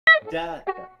Da, da.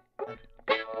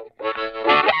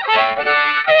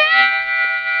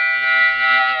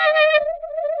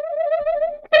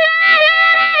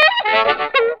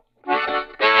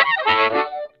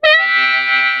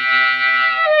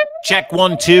 Check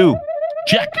 1, 2.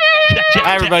 Check.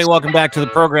 Hi, everybody. Welcome back to the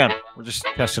program. We're just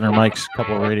testing our mics. A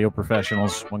couple of radio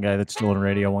professionals. One guy that's still in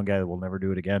radio. One guy that will never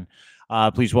do it again.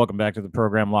 Please welcome back to the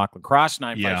program, Lachlan Cross,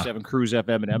 957 Cruise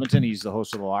FM in Edmonton. He's the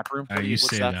host of the Locker Room. What's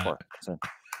that for?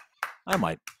 I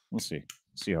might. We'll see.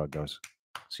 See how it goes.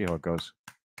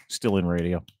 Still in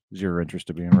radio. Zero interest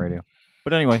to be in radio.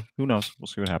 But anyway, who knows? We'll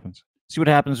see what happens. See what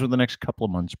happens with the next couple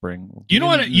of months bring. You know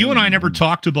what? You and I never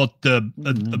talked about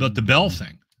the Bell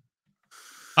thing.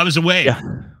 I was away. Yeah.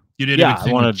 You did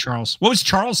everything with Charles. What was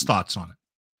Charles' thoughts on it?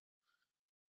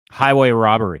 Highway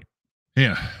robbery.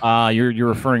 Yeah. You're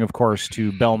referring, of course,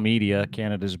 to Bell Media,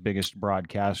 Canada's biggest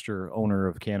broadcaster, owner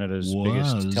of Canada's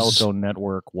biggest telco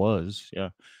network,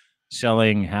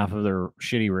 selling half of their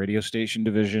shitty radio station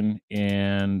division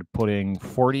and putting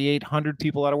 4,800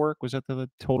 people out of work. Was that the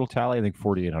total tally? I think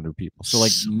 4,800 people. So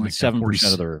like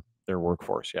 7% of their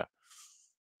workforce.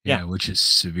 Yeah, which is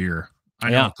severe.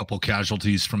 I know a couple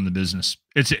casualties from the business.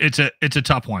 It's a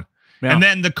tough one. Yeah. And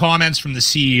then the comments from the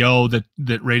CEO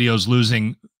that radio's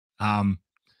losing.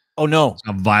 Oh no, it's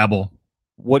not viable.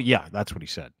 What? Yeah, that's what he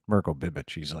said. Mirko Bibic.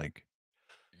 He's like,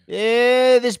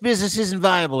 this business isn't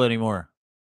viable anymore.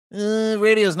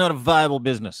 Radio's not a viable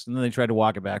business. And then they tried to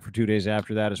walk it back for 2 days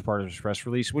after that as part of his press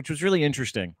release, which was really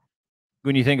interesting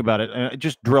when you think about it. I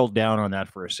just drilled down on that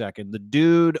for a second. The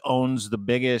dude owns the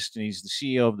biggest, and he's the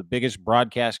CEO of the biggest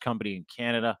broadcast company in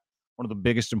Canada, one of the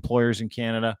biggest employers in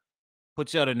Canada,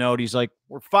 puts out a note. He's like,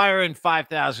 we're firing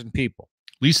 5,000 people.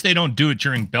 At least they don't do it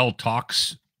during Bell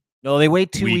Talks. No, they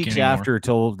wait 2 weeks after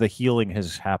till the healing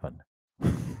has happened.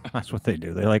 That's what they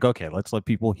do. They're like, okay, let's let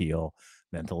people heal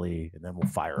mentally, and then we'll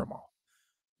fire them all.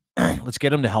 Let's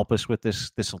get them to help us with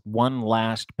this one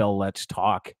last Bell Let's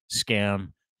Talk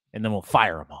scam, and then we'll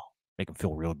fire them all. Make them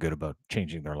feel real good about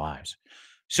changing their lives.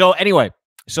 So anyway,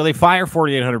 they fire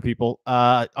 4,800 people,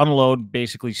 unload,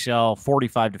 basically sell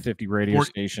 45 to 50 radio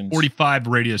stations. 45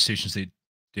 radio stations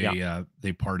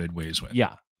they parted ways with.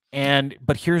 Yeah.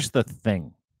 But here's the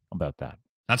thing about that.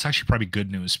 That's actually probably good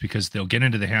news because they'll get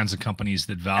into the hands of companies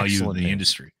that value the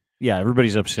industry. Yeah,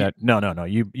 everybody's upset. No.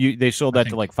 They sold that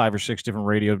to like 5 or 6 different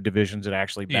radio divisions that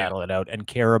actually battle it out and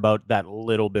care about that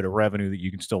little bit of revenue that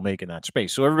you can still make in that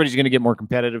space. So everybody's going to get more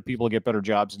competitive. People get better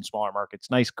jobs in smaller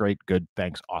markets. Nice, great, good,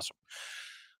 thanks, awesome.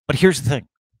 But here's the thing.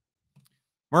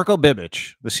 Mirko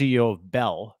Bibic, the CEO of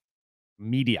Bell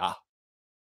Media,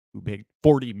 who paid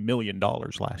 $40 million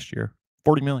last year,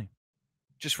 $40 million,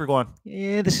 just for going,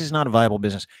 this is not a viable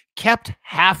business, kept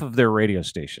half of their radio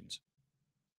stations.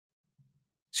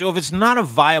 So if it's not a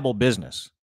viable business,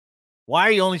 why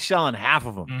are you only selling half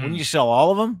of them? Wouldn't you sell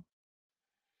all of them?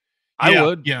 I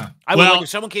would. Yeah. I would. Like if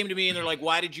someone came to me and they're like,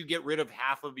 why did you get rid of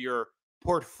half of your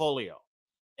portfolio?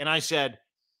 And I said,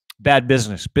 bad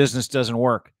business. Business doesn't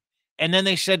work. And then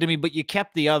they said to me, but you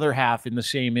kept the other half in the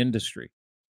same industry.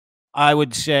 I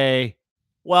would say,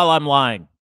 well, I'm lying.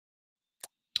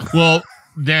 Well,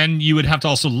 then you would have to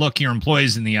also look your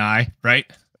employees in the eye, right?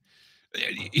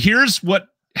 Here's what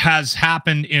has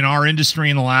happened in our industry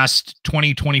in the last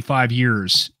 20, 25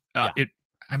 years.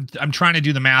 I'm trying to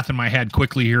do the math in my head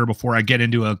quickly here before I get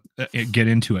into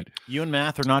it. You and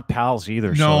math are not pals either.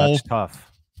 No, so that's tough.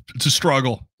 It's a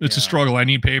struggle. It's a struggle. I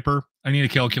need paper. I need a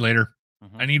calculator.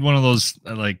 I need one of those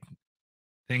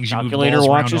things you calculator move the balls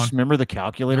watches. around on. Remember the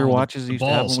calculator watches? The used to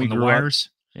have balls when we and the grew wires.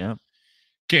 Up? Yeah.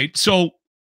 Okay, so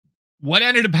what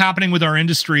ended up happening with our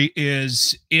industry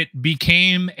is it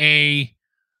became an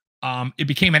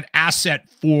asset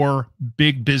for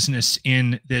big business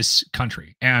in this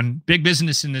country. And big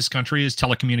business in this country is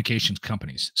telecommunications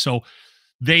companies. So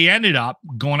they ended up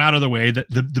going out of their way,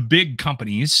 the big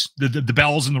companies, the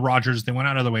Bells and the Rogers, they went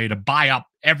out of their way to buy up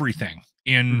everything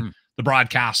in the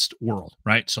broadcast world,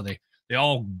 right? So they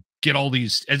all get all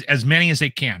these, as many as they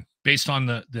can, based on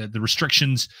the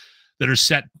restrictions that are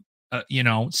set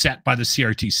by the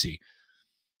CRTC.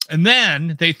 And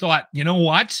then they thought, you know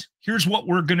what? Here's what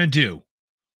we're going to do.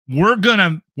 We're going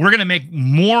to make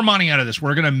more money out of this.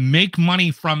 We're going to make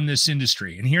money from this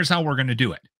industry. And here's how we're going to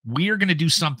do it. We are going to do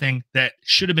something that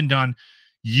should have been done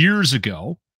years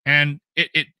ago. And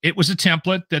it was a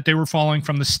template that they were following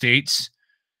from the States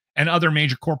and other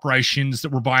major corporations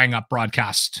that were buying up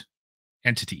broadcast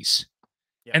entities.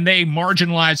 Yeah. And they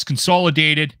marginalized,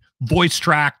 consolidated, voice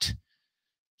tracked,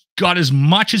 got as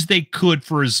much as they could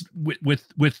for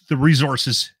with the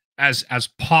resources as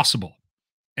possible.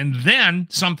 And then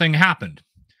something happened.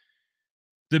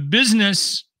 The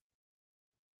business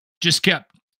just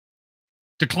kept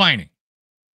declining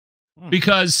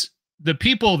because the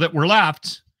people that were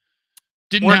left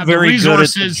didn't have the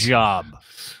resources. Good at the job.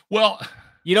 Well,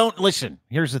 you don't listen.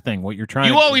 Here's the thing: what you're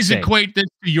trying. You always equate this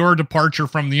to your departure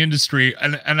from the industry,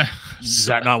 and is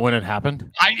that not when it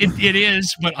happened? It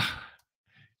is, but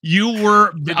you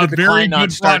were a very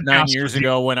good start 9 years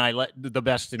ago when I let the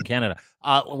best in Canada.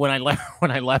 When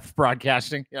I left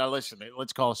broadcasting. Yeah, listen,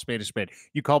 let's call a spade a spade.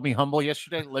 You called me humble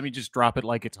yesterday. Let me just drop it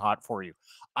like it's hot for you.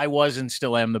 I was and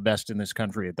still am the best in this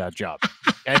country at that job.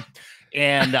 Okay,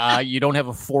 and you don't have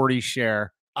a 40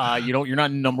 share. You're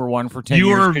not number one for 10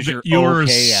 years. You're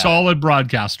okay a solid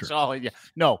broadcaster. Solid, yeah.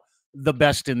 No, the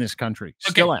best in this country.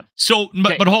 Still am. So,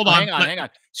 but hold on. Hang on.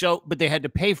 So, but they had to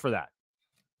pay for that.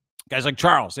 Guys like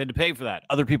Charles, they had to pay for that.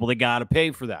 Other people, they got to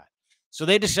pay for that. So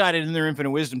they decided in their infinite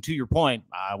wisdom, to your point,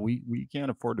 we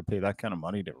can't afford to pay that kind of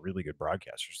money to really good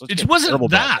broadcasters. It wasn't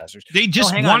that. They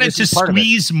just wanted to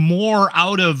squeeze more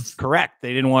out of. Correct.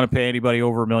 They didn't want to pay anybody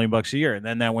over $1 million a year. And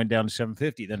then that went down to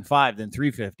 $750, then $500, then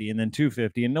 $350, and then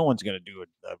 $250. And no one's going to do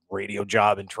a radio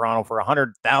job in Toronto for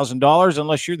 $100,000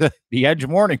 unless you're the Edge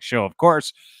Morning Show, of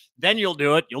course. Then you'll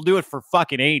do it. You'll do it for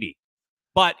fucking $80.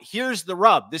 But here's the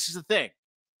rub. This is the thing.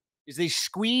 Is they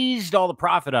squeezed all the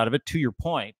profit out of it, to your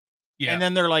point. Yeah. And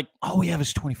then they're like, all we have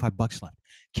is $25 left.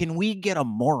 Can we get a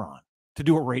moron to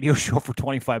do a radio show for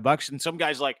 $25? And some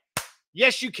guy's like,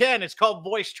 yes, you can. It's called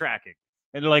voice tracking.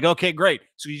 And they're like, okay, great.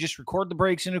 So you just record the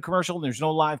breaks into a commercial and there's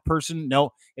no live person?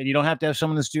 No. And you don't have to have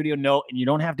someone in the studio? No. And you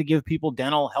don't have to give people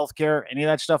dental, healthcare, any of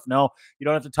that stuff? No. You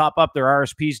don't have to top up their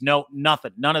RSPs? No,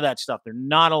 nothing. None of that stuff. They're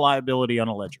not a liability on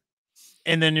a ledger.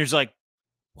 And then there's like,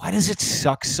 why does it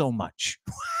suck so much?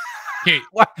 Okay,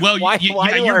 well,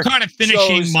 you're kind of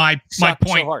finishing my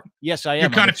point. So yes, I am.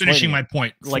 You're kind of finishing my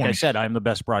point. Like I said, I'm the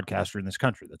best broadcaster in this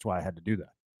country. That's why I had to do that.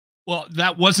 Well,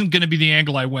 that wasn't going to be the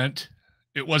angle I went.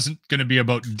 It wasn't going to be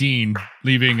about Dean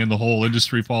leaving and the whole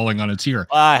industry falling on its ear.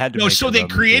 I had to. No, so they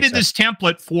created this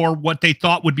template for what they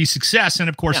thought would be success, and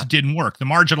of course, it didn't work. The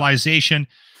marginalization.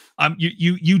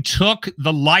 You took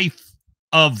the life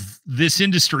of this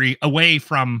industry away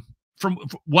from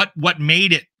what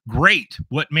made it great,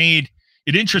 what made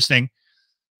it interesting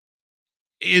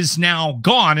is now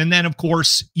gone. And then of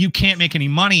course you can't make any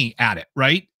money at it,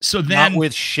 right? So then not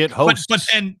with shit hosts.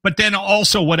 But then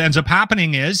also what ends up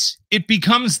happening is it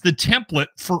becomes the template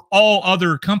for all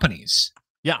other companies.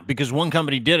 Yeah, because one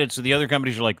company did it, so the other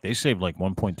companies are like, they saved like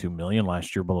 1.2 million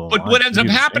last year below. But what ends up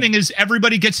happening is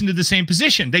everybody gets into the same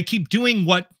position. They keep doing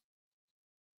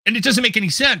and it doesn't make any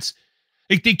sense.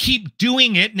 Like they keep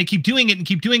doing it and they keep doing it and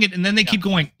keep doing it. And then they keep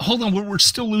going, hold on, we're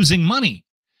still losing money.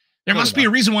 There must be a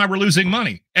reason why we're losing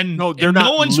money. And no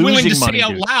one's willing to say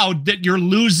out loud that you're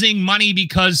losing money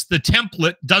because the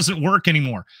template doesn't work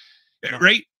anymore,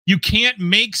 right? You can't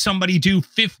make somebody do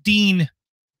 15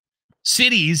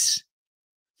 cities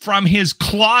from his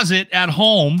closet at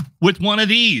home with one of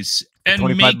these and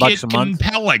make it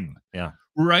compelling. Yeah.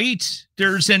 Right?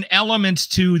 There's an element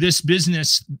to this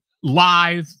business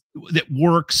live that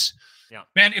works. Yeah,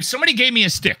 man, if somebody gave me a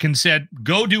stick and said,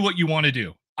 go do what you want to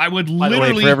do, I would literally. By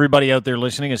the way, for everybody out there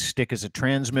listening, a stick is a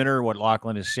transmitter. What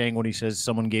Lachlan is saying when he says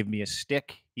someone gave me a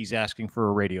stick, he's asking for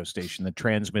a radio station that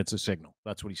transmits a signal.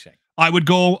 That's what he's saying. I would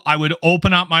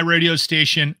open up my radio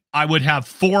station. I would have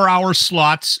 4-hour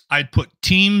slots. I'd put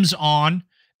teams on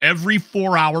every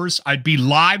 4 hours. I'd be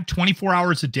live 24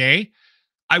 hours a day.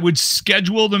 I would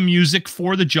schedule the music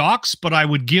for the jocks, but I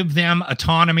would give them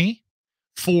autonomy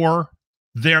for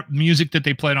their music that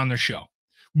they played on their show.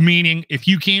 Meaning, if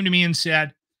you came to me and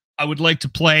said, I would like to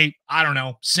play, I don't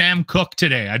know, Sam Cooke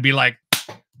today, I'd be like,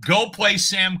 go play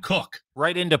Sam Cooke.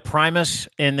 Right into Primus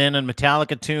and then a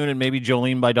Metallica tune and maybe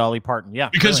Jolene by Dolly Parton. Yeah.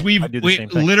 Because we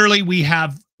literally need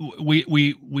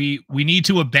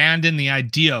to abandon the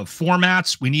idea of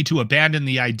formats. We need to abandon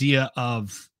the idea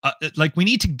of we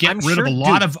need to get rid of a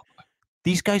lot of.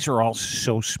 These guys are all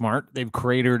so smart. They've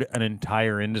created an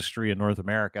entire industry in North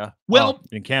America. Well,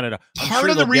 in Canada, part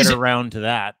of the reason get around to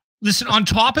that. Listen, on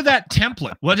top of that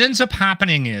template, what ends up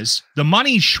happening is the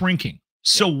money's shrinking.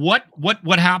 So what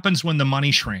happens when the money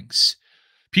shrinks?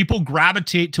 People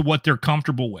gravitate to what they're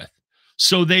comfortable with.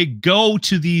 So they go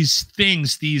to these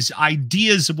things, these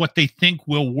ideas of what they think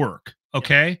will work.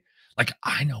 Okay, like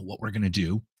I know what we're gonna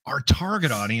do. Our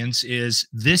target audience is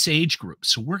this age group.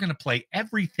 So we're going to play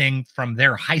everything from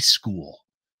their high school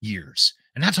years.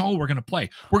 And that's all we're going to play.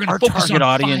 We're going to focus on our target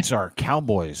audience are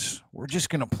cowboys. We're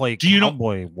just going to play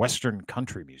cowboy Western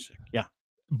country music. Yeah.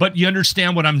 But you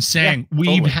understand what I'm saying?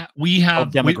 Yeah, we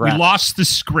lost the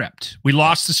script. We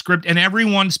lost the script and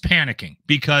everyone's panicking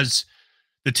because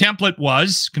The template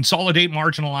was consolidate,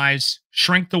 marginalize,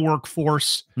 shrink the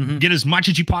workforce, get as much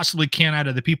as you possibly can out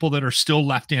of the people that are still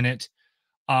left in it.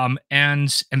 And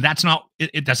that's not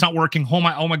that's not working. Oh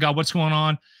my God, what's going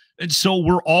on? And so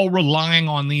we're all relying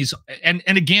on these. And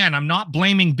again, I'm not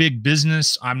blaming big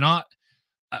business. I'm not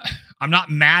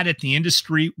mad at the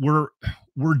industry. We're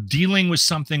dealing with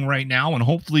something right now, and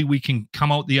hopefully we can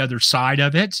come out the other side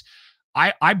of it.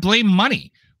 I blame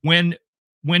money.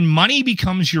 When money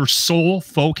becomes your sole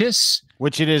focus,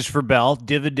 which it is for Bell,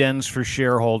 dividends for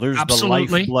shareholders, absolutely.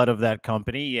 The lifeblood of that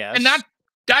company, yes. And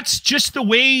that's just the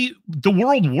way the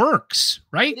world works,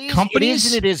 right?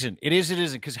 Companies. It isn't.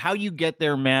 Because how you get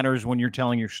there matters when you're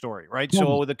telling your story, right?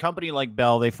 So with a company like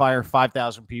Bell, they fire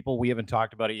 5,000 people. We haven't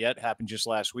talked about it yet. It happened just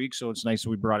last week, so it's nice that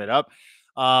we brought it up.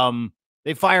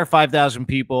 They fire 5,000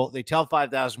 people. They tell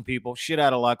 5,000 people, shit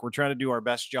out of luck, we're trying to do our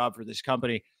best job for this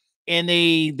company. And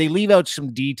they leave out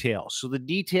some details. So the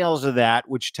details of that,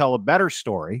 which tell a better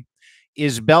story,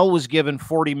 is Bell was given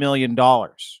 $40 million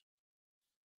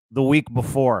the week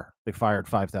before they fired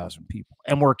 5,000 people.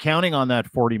 And we're counting on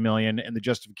that $40 million and the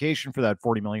justification for that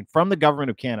 $40 million from the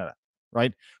government of Canada,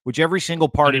 right? Which every single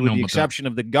party, with the exception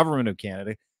of the government of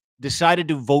Canada, decided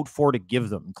to vote for to give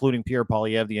them, including Pierre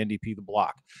Poilievre, the NDP, the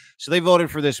Bloc. So they voted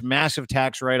for this massive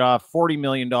tax write-off, $40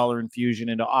 million infusion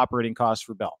into operating costs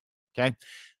for Bell, okay?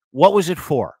 What was it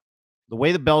for? The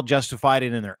way the Bell justified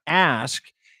it in their ask,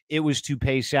 it was to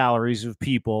pay salaries of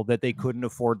people that they couldn't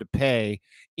afford to pay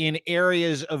in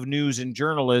areas of news and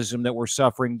journalism that were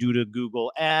suffering due to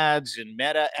Google ads and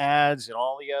Meta ads and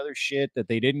all the other shit that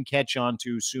they didn't catch on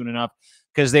to soon enough,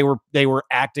 because they were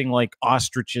acting like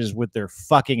ostriches with their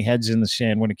fucking heads in the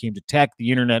sand when it came to tech,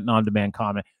 the internet, and on-demand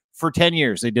comment. For 10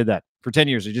 years, they did that. For 10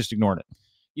 years, they just ignored it.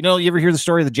 You know, you ever hear the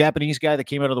story of the Japanese guy that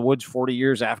came out of the woods 40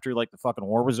 years after, like, the fucking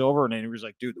war was over? And then he was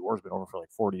like, dude, the war's been over for, like,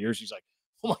 40 years. He's like,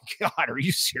 oh, my God, are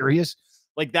you serious?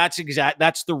 Like, that's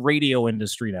the radio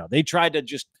industry now. They tried to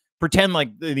just pretend like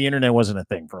the internet wasn't a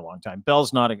thing for a long time.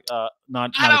 Bell's not excused.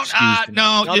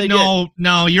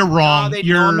 No, you're wrong.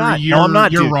 I'm not.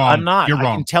 You're wrong. I'm not. You're wrong.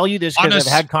 I can tell you this because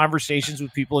I've had conversations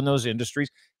with people in those industries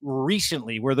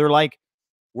recently where they're like,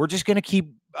 we're just going to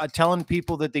keep telling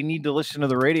people that they need to listen to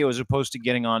the radio as opposed to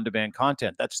getting on-demand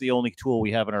content. That's the only tool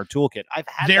we have in our toolkit. I've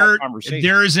had that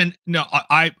conversation.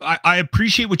 I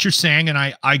appreciate what you're saying, and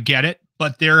I get it,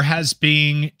 but there has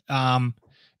been, and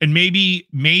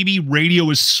maybe radio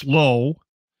is slow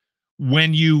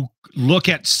when you look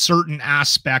at certain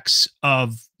aspects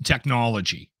of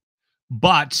technology,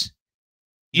 but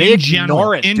in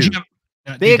general,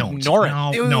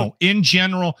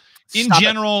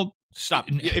 stop.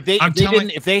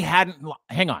 If they hadn't,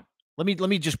 hang on. Let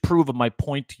me just prove my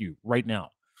point to you right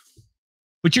now.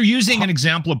 But you're using an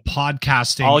example of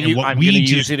podcasting. I'm going to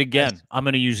use it again. I'm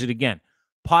going to use it again.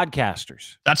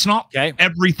 Podcasters. That's not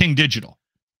everything digital.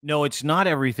 No, it's not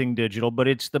everything digital, but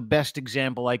it's the best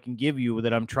example I can give you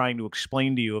that I'm trying to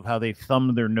explain to you of how they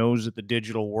thumb their nose at the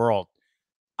digital world.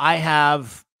 I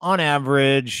have, on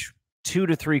average, 2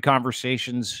 to 3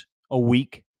 conversations a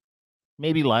week,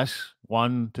 maybe less,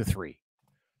 1 to 3,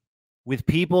 with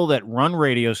people that run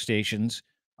radio stations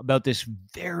about this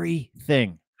very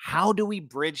thing. How do we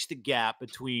bridge the gap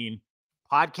between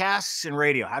podcasts and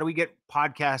radio? How do we get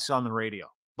podcasts on the radio?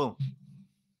 Boom.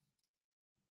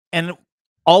 And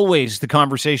always the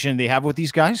conversation they have with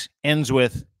these guys ends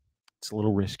with, it's a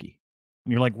little risky.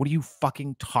 And you're like, what are you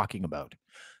fucking talking about?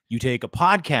 You take a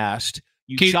podcast,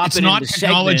 you chop it into segments. It's not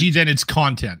technology, then it's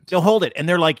content. They'll hold it. And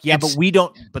they're like, yeah, but we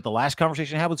don't. But the last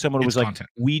conversation I had with someone was like, content.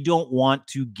 We don't want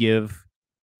to give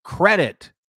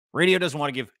credit. Radio doesn't want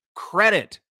to give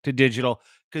credit to digital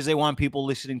because they want people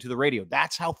listening to the radio.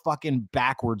 That's how fucking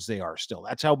backwards they are still.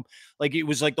 That's how, like, it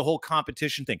was like the whole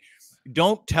competition thing.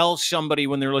 Don't tell somebody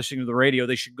when they're listening to the radio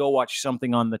they should go watch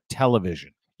something on the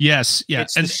television. Yes, yeah.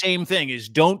 It's the same thing. Is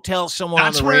don't tell someone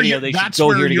on the radio they should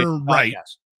go here to get right.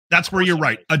 That's where you're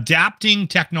right. Adapting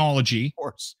technology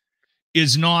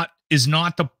is not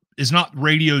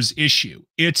radio's issue.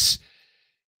 It's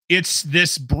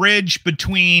this bridge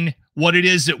between what it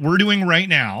is that we're doing right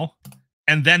now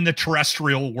and then the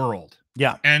terrestrial world.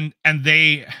 Yeah. And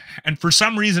for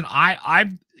some reason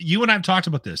you and I've talked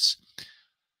about this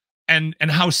and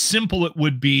how simple it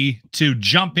would be to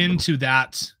jump into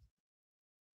that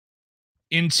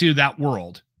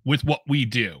world with what we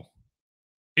do.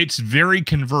 It's very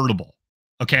convertible.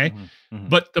 Okay. Mm-hmm, mm-hmm.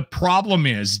 But the problem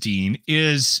is, Dean,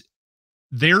 is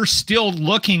they're still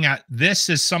looking at this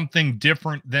as something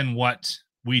different than what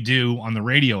we do on the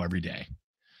radio every day.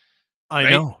 I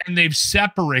know. And they've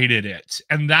separated it.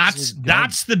 And that's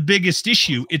the biggest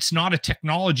issue. It's not a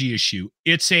technology issue.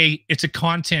 It's a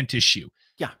content issue.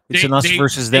 Yeah, it's an us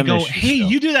versus them. They go, issue hey,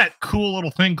 still. you do that cool little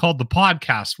thing called the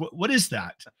podcast. What is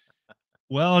that?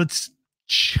 Well, it's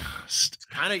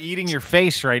kind of eating your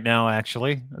face right now.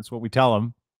 Actually, that's what we tell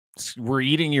them. We're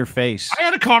eating your face. I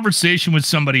had a conversation with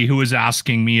somebody who was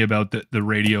asking me about the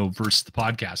radio versus the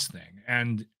podcast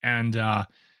thing,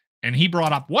 and he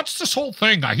brought up, what's this whole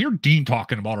thing? I hear Dean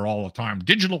talking about it all the time.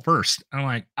 Digital first. And I'm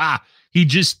like,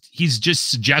 he's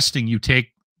just suggesting you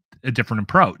take a different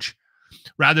approach.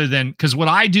 Rather than, because what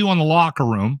I do on the locker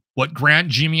room, what Grant,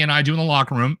 Jimmy, and I do in the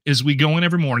locker room is we go in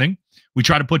every morning, we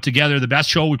try to put together the best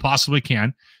show we possibly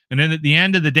can. And then at the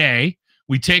end of the day,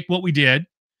 we take what we did,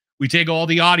 we take all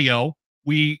the audio,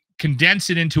 we condense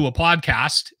it into a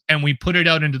podcast, and we put it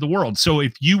out into the world. So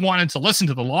if you wanted to listen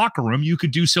to the locker room, you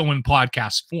could do so in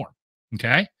podcast form.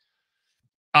 Okay.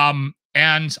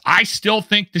 And I still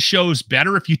think the show's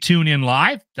better if you tune in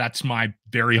live. That's my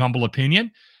very humble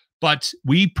opinion. But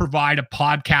we provide a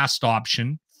podcast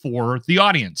option for the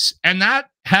audience. And that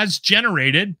has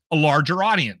generated a larger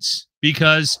audience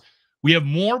because we have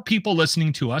more people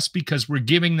listening to us because we're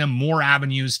giving them more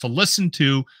avenues to listen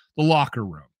to the locker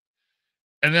room.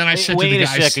 And then I said to the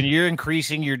guys, wait a second, you're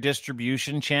increasing your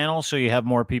distribution channel so you have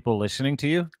more people listening to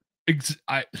you?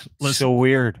 Listen, so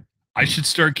weird. I should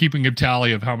start keeping a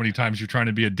tally of how many times you're trying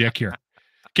to be a dick here.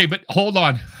 Okay, but hold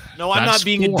on. No, I'm not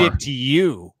being a dick to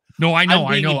you. No, I know.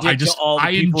 I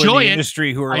enjoy it.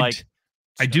 Industry who are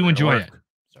I do enjoy it.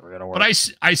 But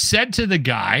I said to the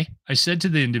guy, I said to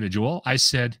the individual, I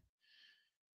said,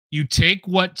 you take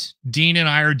what Dean and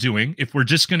I are doing. If we're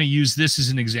just going to use this as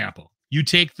an example, you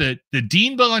take the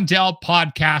Dean Blundell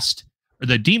podcast or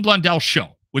the Dean Blundell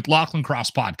show with Lachlan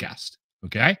Cross podcast.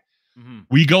 Okay. Mm-hmm.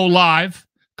 We go live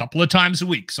a couple of times a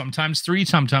week, sometimes 3,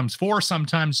 sometimes 4,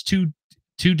 sometimes 2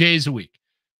 days a week.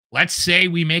 Let's say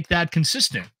we make that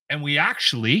consistent. And we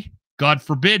actually, God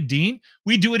forbid, Dean,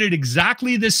 we do it at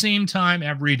exactly the same time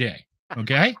every day.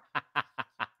 Okay.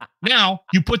 Now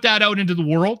you put that out into the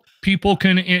world, people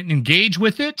can engage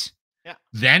with it. Yeah.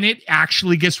 Then it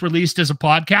actually gets released as a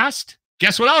podcast.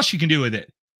 Guess what else you can do with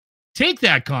it? Take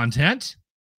that content,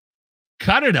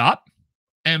 cut it up,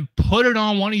 and put it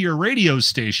on one of your radio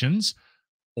stations,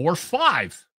 or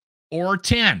 5 or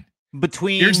 10.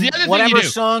 Between whatever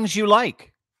songs you like.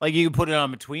 Like you can put it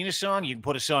on between a song, you can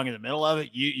put a song in the middle of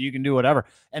it, you can do whatever.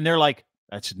 And they're like,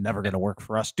 that's never going to work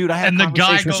for us. Dude, I had a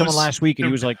conversation with someone last week and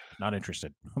he was like, not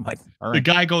interested. I'm like, all right. The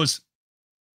guy goes,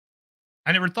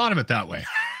 I never thought of it that way.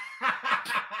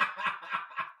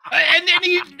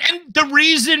 and the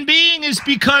reason being is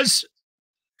because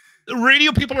the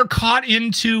radio people are caught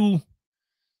into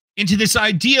this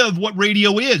idea of what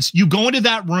radio is. You go into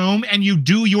that room and you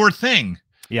do your thing.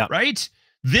 Yeah. Right?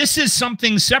 This is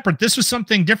something separate. This was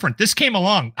something different. This came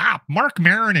along. Mark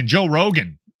Maron and Joe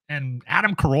Rogan and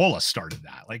Adam Carolla started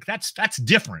that. Like that's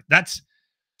different. It's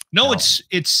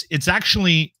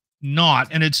actually not,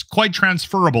 and it's quite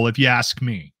transferable if you ask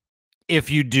me. If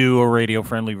you do a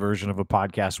radio-friendly version of a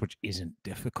podcast, which isn't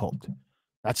difficult,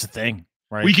 that's the thing,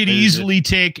 right? We could easily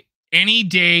take any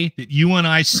day that you and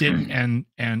I sit and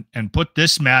put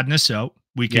this madness out.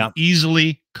 We can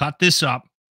easily cut this up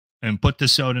and put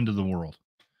this out into the world.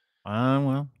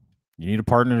 Well, you need a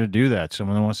partner to do that.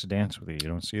 Someone that wants to dance with you. You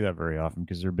don't see that very often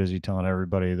because they're busy telling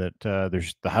everybody that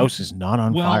the house is not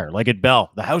on fire. Like at Bell,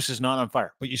 the house is not on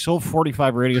fire. But you sold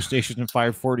 45 radio stations and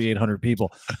fired 4,800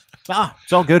 people.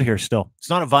 It's all good here still. It's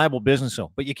not a viable business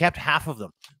though. But you kept half of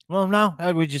them. Well, no,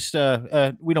 we just we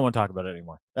don't want to talk about it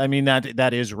anymore. I mean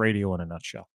that is radio in a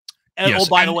nutshell. And, yes,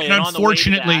 by the way, and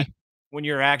unfortunately, when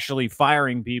you're actually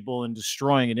firing people and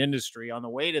destroying an industry, on the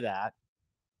way to that,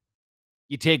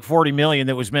 you take 40 million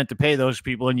that was meant to pay those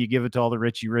people and you give it to all the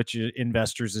rich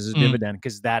investors as a dividend,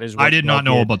 because that is what I did not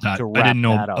know about that. I didn't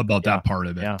know about that part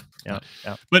of it. Yeah.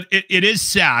 But it is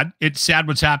sad. It's sad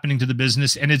what's happening to the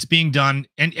business, and it's being done.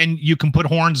 And you can put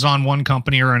horns on one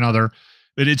company or another,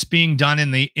 but it's being done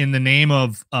in the name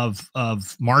of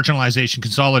marginalization,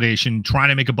 consolidation, trying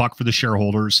to make a buck for the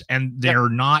shareholders, and they're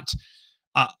not.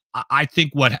 I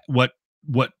think what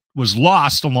was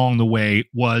lost along the way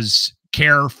was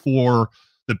care for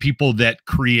the people that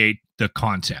create the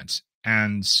content.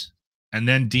 And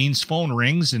then Dean's phone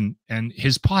rings and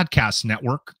his podcast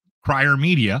network, Crier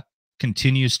Media,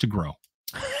 continues to grow.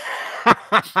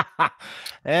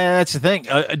 That's the thing,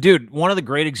 dude. One of the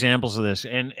great examples of this,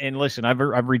 and listen,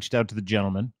 I've reached out to the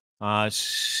gentleman.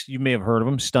 You may have heard of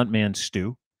him, Stuntman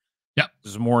Stu. Yeah,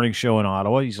 this is a morning show in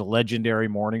Ottawa. He's a legendary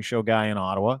morning show guy in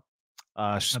Ottawa.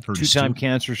 Two-time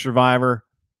cancer survivor.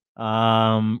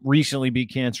 Recently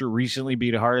beat cancer. Recently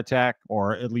beat a heart attack,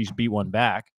 or at least beat one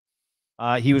back.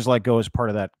 He was let go as part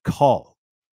of that call,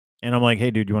 and I'm like, "Hey,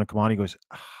 dude, you want to come on?" He goes,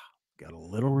 got a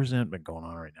little resentment going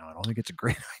on right now. I don't think it's a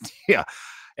great idea.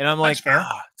 And I'm like,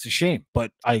 it's a shame,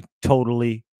 but I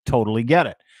totally get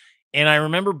it. And I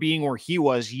remember being where he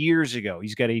was years ago.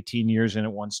 He's got 18 years in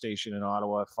at one station in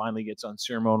Ottawa, finally gets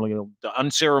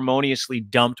unceremoniously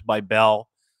dumped by Bell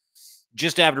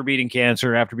just after beating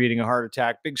cancer, after beating a heart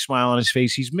attack, big smile on his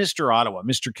face. He's Mr. Ottawa,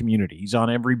 Mr. Community. He's on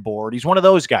every board. He's one of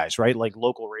those guys, right? Like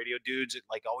local radio dudes that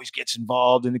like always gets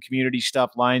involved in the community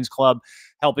stuff, Lions Club,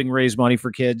 helping raise money for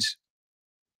kids.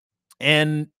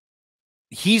 And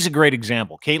he's a great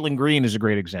example. Caitlin Green is a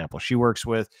great example. She works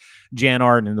with Jan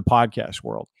Arden in the podcast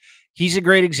world. He's a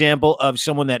great example of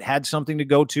someone that had something to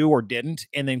go to or didn't,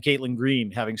 and then Caitlin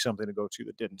Green having something to go to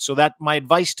that didn't. So that my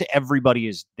advice to everybody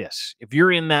is this. If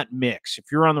you're in that mix, if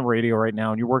you're on the radio right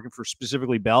now and you're working for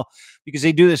specifically Bell, because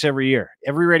they do this every year.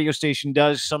 Every radio station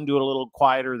does. Some do it a little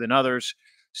quieter than others.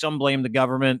 Some blame the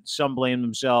government. Some blame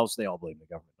themselves. They all blame the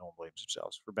government. No one blames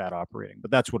themselves for bad operating.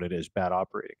 But that's what it is, bad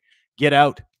operating. Get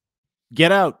out.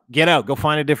 Get out. Go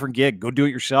find a different gig. Go do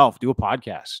it yourself. Do a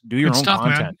podcast. Do your own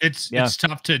content. Man. It's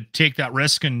tough to take that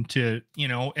risk and to,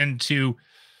 and to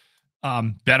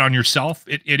bet on yourself.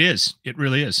 It is. It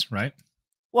really is, right?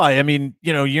 Well, I mean,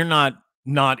 you're not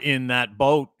in that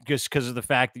boat just because of the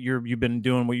fact that you've been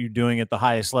doing what you're doing at the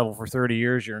highest level for 30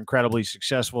 years. You're incredibly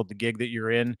successful at the gig that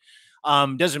you're in.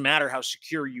 Doesn't matter how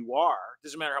secure you are.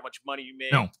 Doesn't matter how much money you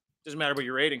make. No. Doesn't matter about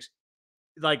your ratings.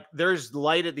 Like there's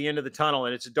light at the end of the tunnel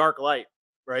and it's a dark light,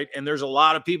 right? And there's a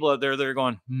lot of people out there that are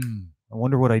going, I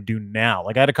wonder what I do now.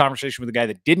 Like I had a conversation with a guy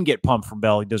that didn't get pumped from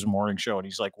Bell. He does a morning show and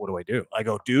he's like, what do I do? I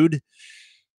go, dude,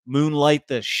 moonlight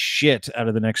the shit out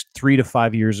of the next 3 to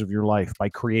 5 years of your life by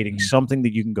creating something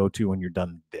that you can go to when you're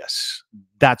done this.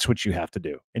 That's what you have to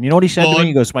do. And you know what he said to me?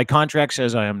 He goes, my contract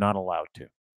says I am not allowed to.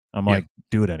 I'm like,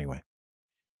 do it anyway.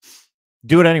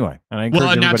 Do it anyway. And I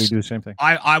encourage everybody to do the same thing.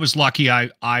 I was lucky.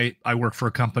 I work for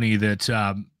a company that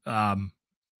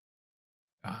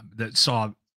that saw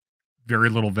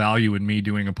very little value in me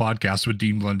doing a podcast with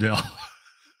Dean Blundell.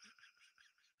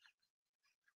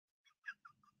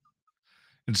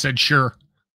 And said, sure.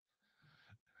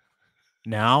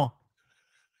 Now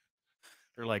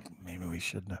they're like, maybe we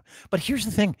shouldn't have. But here's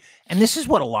the thing. And this is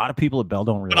what a lot of people at Bell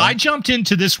don't realize. But I jumped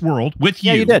into this world with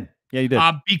you. Yeah, you did. Yeah, you did.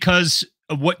 Because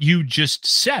of what you just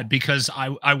said, because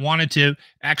I wanted to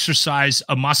exercise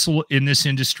a muscle in this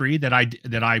industry that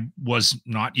I was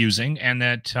not using, and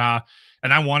that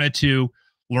and I wanted to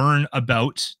learn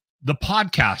about the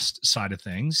podcast side of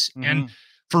things. And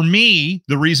for me,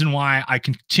 the reason why I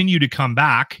continue to come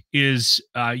back is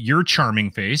your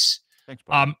charming face. Thanks,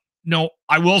 Bob. No,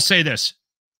 I will say this.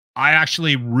 I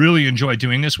actually really enjoy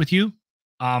doing this with you.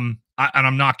 And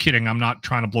I'm not kidding. I'm not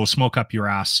trying to blow smoke up your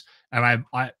ass. And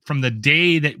I from the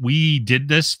day that we did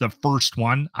this, the first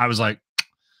one, I was like,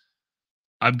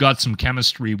 I've got some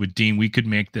chemistry with Dean. We could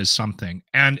make this something.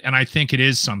 And I think it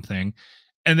is something.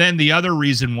 And then the other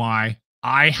reason why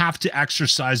I have to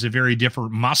exercise a very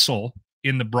different muscle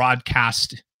in the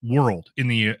broadcast world, in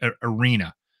the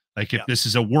arena. Like if this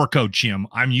is a workout gym,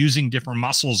 I'm using different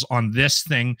muscles on this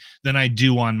thing than I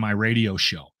do on my radio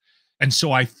show. And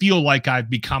so I feel like I've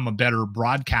become a better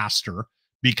broadcaster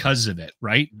because of it,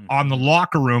 right? On the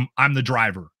locker room, I'm the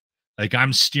driver. Like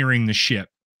I'm steering the ship.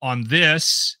 On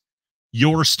this,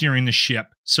 you're steering the ship.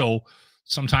 So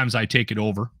sometimes I take it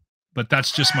over, but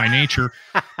that's just my nature.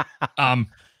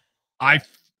 I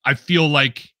feel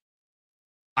like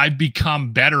I've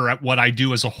become better at what I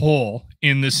do as a whole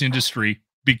in this industry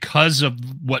because of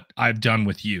what I've done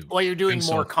with you. Well, you're doing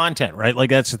more content, right?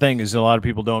 Like that's the thing, is a lot of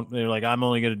people they're like, I'm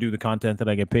only going to do the content that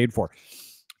I get paid for.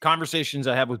 Conversations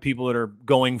I have with people that are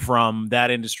going from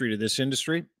that industry to this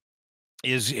industry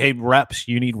is, hey, reps,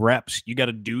 you need reps. You got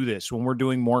to do this. When we're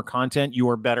doing more content, you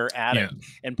are better at it.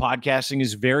 And podcasting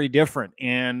is very different.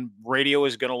 And radio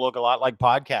is going to look a lot like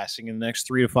podcasting in the next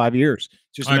 3 to 5 years.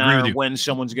 It's just a matter of when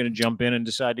someone's going to jump in and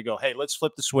decide to go, hey, let's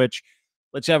flip the switch.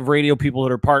 Let's have radio people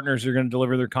that are partners. They're going to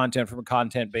deliver their content from a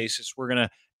content basis. We're going to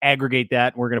aggregate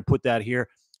that, and we're going to put that here.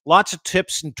 Lots of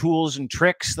tips and tools and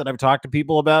tricks that I've talked to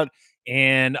people about.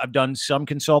 And I've done some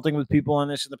consulting with people on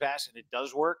this in the past, and it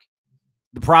does work.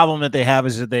 The problem that they have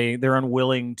is that they're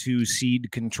unwilling to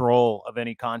cede control of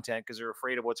any content because they're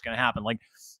afraid of what's going to happen. Like,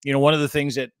 one of the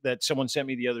things that someone sent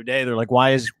me the other day, they're like,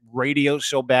 why is radio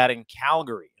so bad in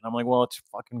Calgary? And I'm like, well, it's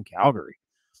fucking Calgary.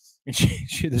 And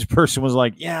this person was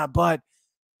like, yeah, but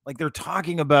like they're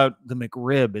talking about the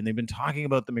McRib, and they've been talking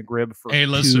about the McRib for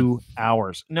 2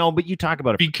 hours. No, but you talk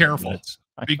about it. Be careful.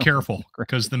 Be careful,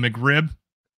 because the McRib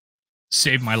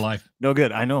saved my life. No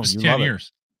good. I know. You 10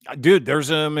 years. Dude,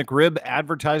 there's a McRib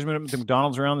advertisement at the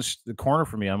McDonald's around the corner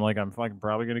from me. I'm like, I'm fucking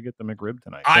probably gonna get the McRib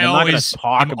tonight. But I'm not gonna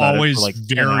talk about it for like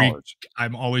 10 hours.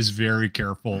 I'm always very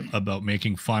careful about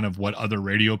making fun of what other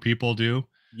radio people do.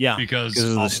 Yeah, because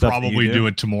I'll probably do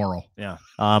it tomorrow. Yeah.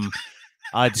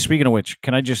 Speaking of which,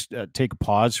 can I just take a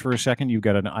pause for a second? You've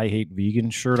got an I Hate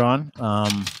Vegan shirt on.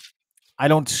 I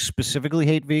don't specifically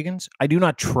hate vegans. I do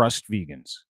not trust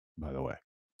vegans, by the way.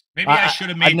 Maybe I should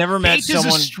have made. I've never met someone.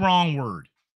 Hate is a strong word.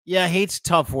 Yeah, hate's a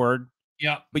tough word.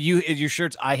 Yeah. But your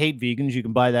shirt's I Hate Vegans. You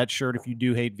can buy that shirt if you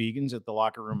do hate vegans at the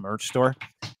Locker Room merch store.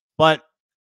 But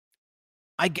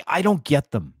I don't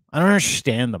get them. I don't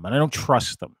understand them, and I don't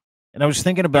trust them. And I was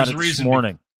thinking about it this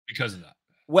morning. Because of that.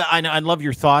 Well, I love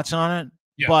your thoughts on it,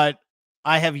 yeah. But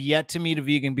I have yet to meet a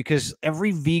vegan because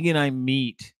every vegan I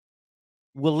meet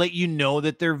will let you know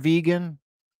that they're vegan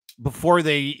before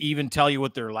they even tell you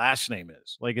what their last name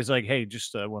is. Like, it's like, hey,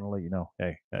 just want to let you know.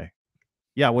 Hey.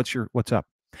 Yeah, what's up?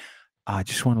 I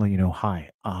just want to let you know,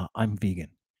 hi, I'm vegan.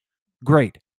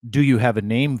 Great. Do you have a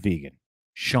name, vegan?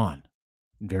 Sean.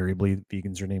 Invariably,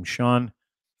 vegans are named Sean.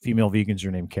 Female vegans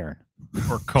are named Karen.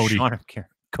 Or Cody. Sean or Karen.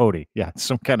 Cody. Yeah,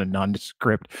 some kind of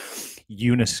nondescript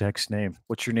unisex name.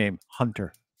 What's your name?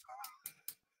 Hunter.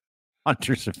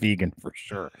 Hunter's a vegan for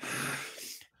sure.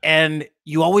 And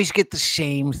you always get the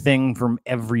same thing from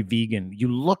every vegan. You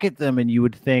look at them and you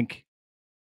would think,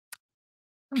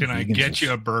 can I get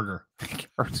you a burger?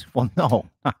 Well, no.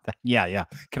 Not that. Yeah.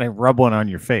 Can I rub one on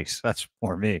your face? That's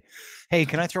for me. Hey,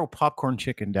 can I throw popcorn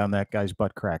chicken down that guy's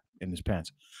butt crack in his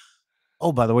pants?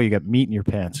 Oh, by the way, you got meat in your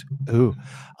pants. Ooh.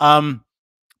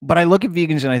 But I look at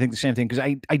vegans and I think the same thing because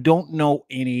I don't know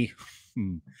any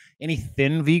thin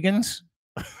vegans.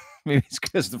 Maybe it's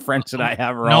because the friends that I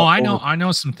have are all I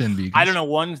know some thin vegans. I don't know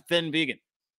one thin vegan.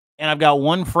 And I've got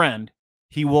one friend.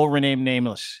 He will remain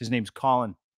nameless. His name's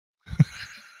Colin.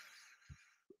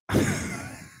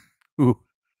 Who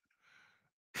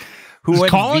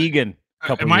went Colin? vegan?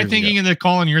 Am I thinking of the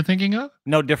Colin you're thinking of?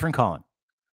 No, different Colin.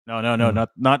 No,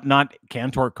 not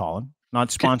Cantor Colin. Not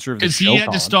sponsor of the show. Because he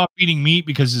had to stop eating meat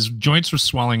because his joints were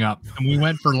swelling up. And we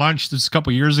went for lunch. This was a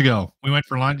couple years ago. We went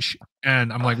for lunch,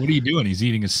 and I'm like, "What are you doing?" He's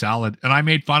eating a salad, and I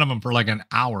made fun of him for like an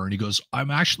hour. And he goes,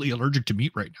 "I'm actually allergic to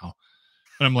meat right now."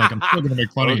 And I'm like, "I'm still gonna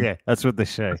make fun of you." Okay, that's what they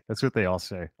say. That's what they all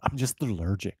say. I'm just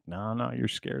allergic. No, you're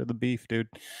scared of the beef, dude.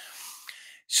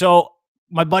 So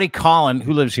my buddy Colin,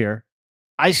 who lives here,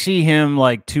 I see him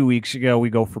like 2 weeks ago. We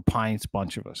go for pints,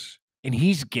 bunch of us, and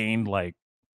he's gained like.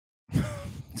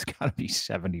 It's got to be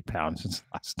 70 pounds since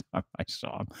last time I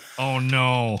saw him. Oh,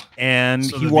 no. And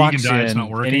so he walks in,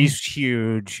 and he's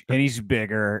huge, and he's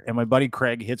bigger. And my buddy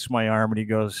Craig hits my arm, and he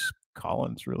goes,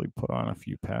 Colin's really put on a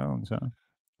few pounds, huh?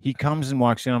 He comes and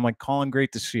walks in. I'm like, Colin,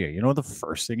 great to see you. You know, the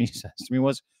first thing he says to me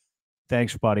was,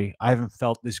 thanks, buddy. I haven't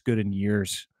felt this good in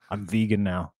years. I'm vegan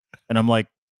now. And I'm like,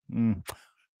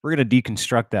 we're going to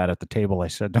deconstruct that at the table, I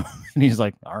said to him. And he's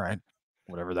like, all right,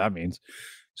 whatever that means.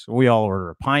 So we all order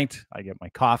a pint. I get my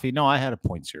coffee. No, I had a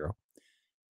 0.0.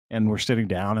 And we're sitting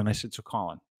down. And I said, so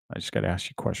Colin, I just got to ask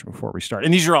you a question before we start.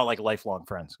 And these are all like lifelong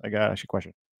friends. I got to ask you a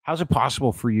question. How's it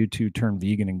possible for you to turn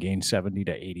vegan and gain 70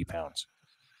 to 80 pounds?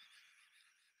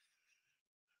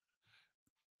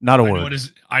 Not a word.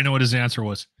 I know what his answer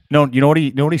was. No, you know what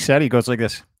he said? He goes like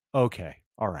this. Okay.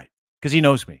 All right. Because he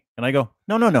knows me. And I go,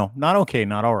 no, not okay.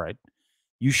 Not all right.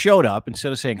 You showed up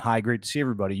instead of saying, hi, great to see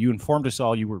everybody. You informed us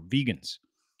all you were vegans.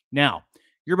 Now,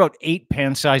 you're about 8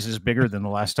 pant sizes bigger than the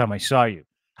last time I saw you.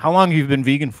 How long have you been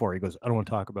vegan for? He goes, I don't want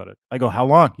to talk about it. I go, how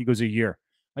long? He goes, a year.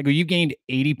 I go, you gained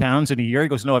 80 pounds in a year? He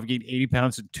goes, no, I've gained 80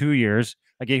 pounds in 2 years.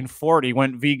 I gained 40,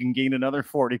 went vegan, gained another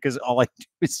 40 because all I do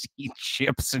is eat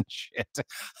chips and shit.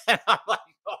 And I'm like,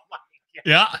 oh my God.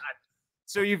 Yeah.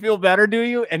 So you feel better, do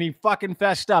you? And he fucking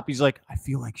fessed up. He's like, I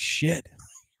feel like shit.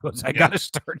 I got to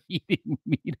start eating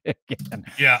meat again.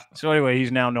 Yeah. So anyway,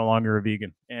 he's now no longer a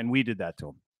vegan. And we did that to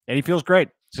him. And he feels great.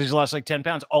 So he's lost like 10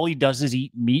 pounds. All he does is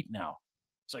eat meat now.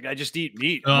 It's like, I just eat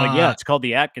meat. I'm like, yeah, it's called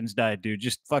the Atkins diet, dude.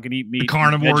 Just fucking eat meat. The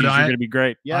carnivore diet. You're going to be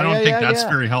great. Yeah, I don't think that's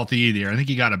very healthy either. I think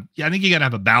you got to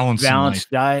have a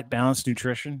balanced diet, balanced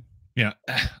nutrition. Yeah.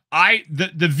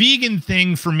 The vegan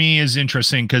thing for me is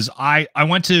interesting because I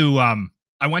went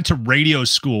to radio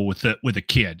school with a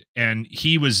kid, and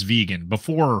he was vegan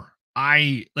before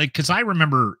because I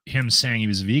remember him saying he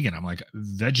was vegan. I'm like,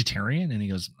 vegetarian? And he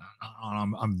goes,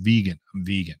 no, I'm vegan. I'm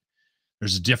vegan.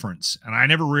 There's a difference. And I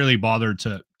never really bothered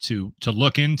to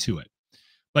look into it.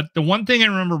 But the one thing I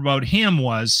remember about him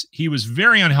was he was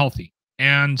very unhealthy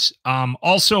and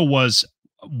also was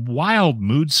wild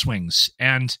mood swings.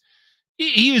 And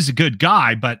he was a good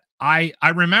guy, but I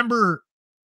remember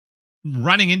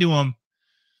running into him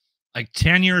like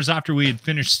 10 years after we had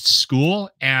finished school,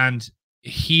 and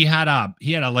he had a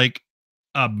like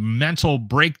a mental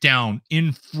breakdown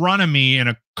in front of me in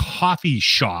a coffee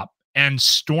shop and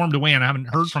stormed away, and I haven't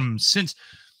heard from him since.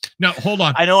 No, hold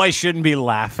on. I know I shouldn't be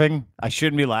laughing.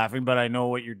 But I know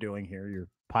what you're doing here.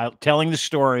 You're telling the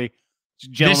story.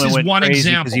 This is one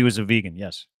example because he was a vegan.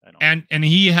 Yes, I know. And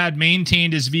he had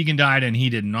maintained his vegan diet, and he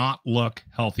did not look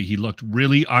healthy. He looked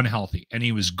really unhealthy, and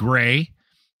he was gray.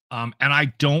 And I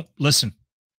don't listen.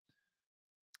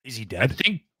 Is he dead? I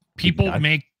think people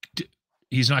make.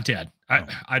 He's not dead.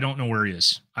 I don't know where he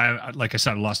is. Like I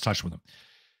said, I lost touch with him.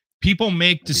 People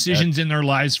make decisions in their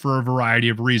lives for a variety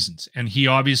of reasons, and he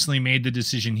obviously made the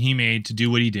decision he made to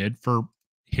do what he did for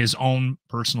his own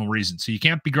personal reasons. So you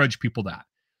can't begrudge people that.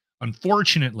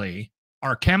 Unfortunately,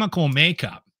 our chemical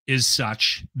makeup is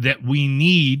such that we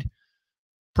need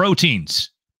proteins,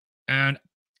 and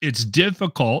it's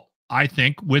difficult, I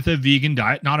think, with a vegan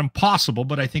diet. Not impossible,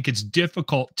 but I think it's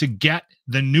difficult to get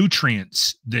the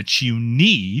nutrients that you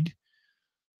need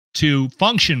to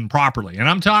function properly. And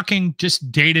I'm talking just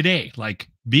day to day, like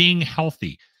being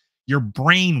healthy, your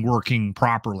brain working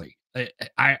properly.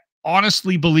 I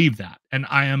honestly believe that. And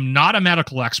I am not a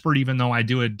medical expert, even though I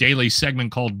do a daily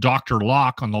segment called Dr.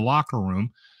 Locke on the Locker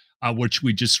Room, which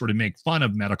we just sort of make fun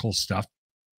of medical stuff.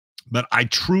 But I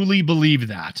truly believe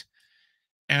that.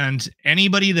 And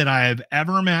anybody that I have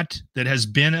ever met that has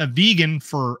been a vegan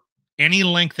for any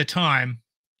length of time,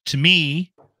 to me,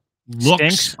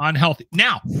 looks unhealthy.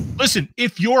 Now, listen,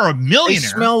 if you're a millionaire, they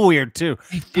smell weird too.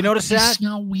 Do you notice that? They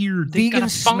smell weird. Vegans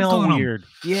smell weird.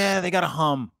 Yeah, they got a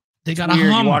hum. They got a hum.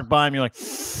 You walk by them, you're like,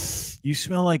 you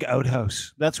smell like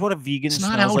outhouse. That's what a vegan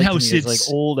smells like. It's not outhouse. It's like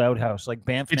old outhouse, like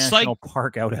Banff National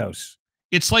Park outhouse.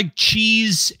 It's like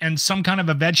cheese and some kind of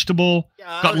a vegetable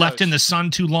got left in the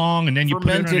sun too long, and then you put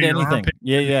it under your armpit.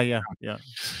 Yeah.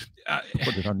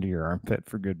 Put it under your armpit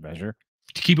for good measure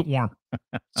to keep it warm,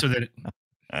 so that it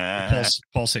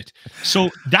pulsate. So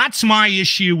that's my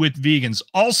issue with vegans.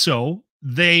 Also,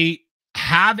 they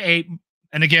have and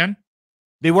again,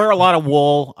 they wear a lot of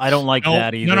wool. I don't like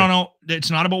that either. No. It's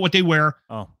not about what they wear.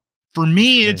 Oh, for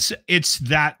me, it's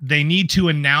that they need to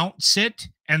announce it,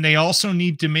 and they also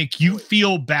need to make you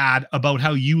feel bad about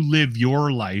how you live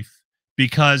your life,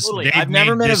 because I've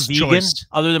never met a vegan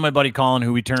other than my buddy Colin,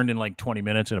 who we turned in like 20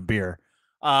 minutes in a beer.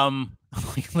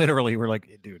 Literally, we're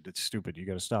like, dude, it's stupid. You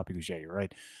got to stop. He goes, yeah, you're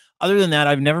right. Other than that,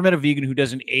 I've never met a vegan who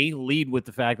doesn't A, lead with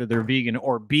the fact that they're vegan,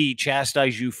 or B,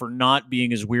 chastise you for not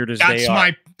being as weird as they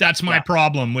are. That's my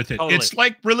problem with it. Totally. It's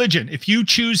like religion. If you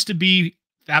choose to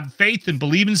have faith and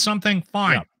believe in something,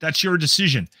 fine. Yeah. That's your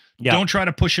decision. Yeah. Don't try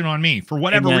to push it on me. For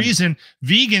whatever reason,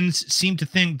 vegans seem to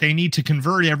think they need to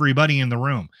convert everybody in the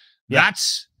room. Yeah.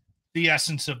 That's the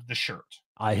essence of the shirt.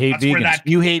 I hate vegans.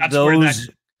 You hate those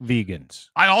vegans.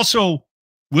 I also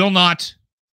will not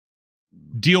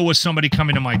deal with somebody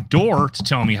coming to my door to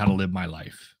tell me how to live my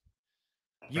life.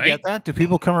 You get that? Do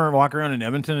people come and walk around in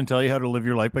Edmonton and tell you how to live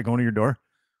your life by going to your door?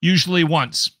 Usually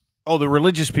once. Oh, the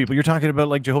religious people. You're talking about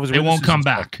like Jehovah's Witnesses. They won't come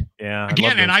back. Yeah.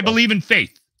 Again, and I believe in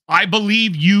faith. I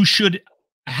believe you should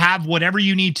have whatever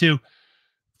you need to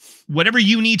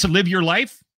live your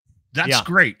life. That's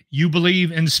great. You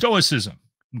believe in stoicism.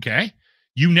 Okay.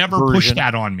 You never push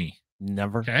that on me.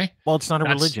 Never. Okay. Well, it's not a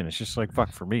religion. It's just like,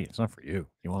 fuck for me. It's not for you.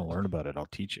 You want to learn about it, I'll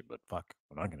teach you. But fuck,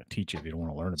 I'm not going to teach you if you don't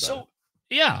want to learn about it.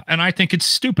 Yeah. And I think it's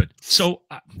stupid. So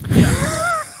I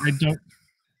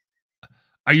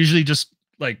usually just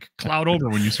like cloud over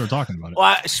when you start talking about it.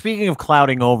 Well, speaking of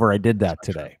clouding over, I did that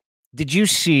today. Did you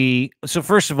see? So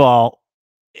first of all,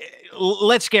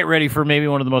 let's get ready for maybe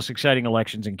one of the most exciting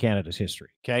elections in Canada's history.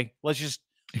 Okay. Let's just,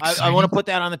 I want to put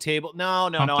that on the table. No,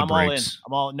 I'm all in.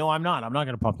 I'm not going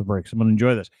to pump the brakes. I'm going to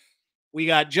enjoy this. We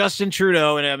got Justin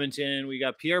Trudeau in Edmonton. We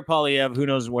got Pierre Poilievre, who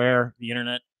knows where, the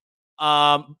internet,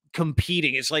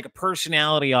 competing. It's like a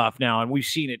personality off now, and we've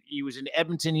seen it. He was in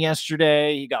Edmonton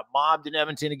yesterday. He got mobbed in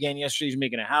Edmonton again yesterday. He's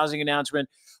making a housing announcement.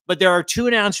 But there are two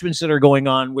announcements that are going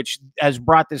on, which has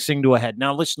brought this thing to a head.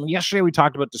 Now, listen, yesterday we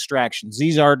talked about distractions.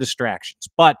 These are distractions,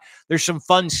 but there's some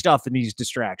fun stuff in these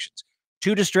distractions.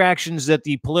 Two distractions that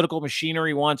the political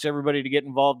machinery wants everybody to get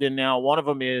involved in now. One of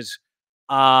them is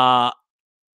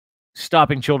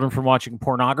stopping children from watching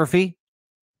pornography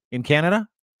in Canada.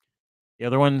 The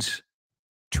other one's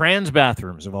trans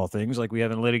bathrooms, of all things. Like, we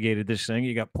haven't litigated this thing.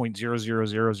 You got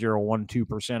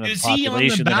 0.00012% of the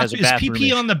population that has a bathroom. Is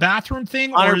PeePee on the bathroom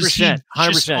thing, 100%, or is he 100%.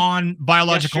 just on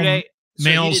biological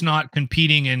males not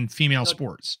competing in female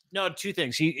sports? No, two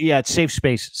things. It's safe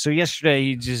space. So yesterday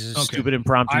he just stupid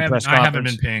impromptu press conference. I haven't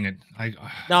been paying it.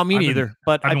 No, me neither.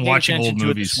 But I've been watching old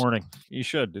movies this morning. You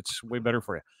should. It's way better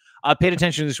for you. Paid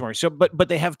attention to this morning. So, but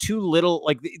they have two little,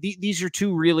 like, these are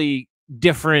two really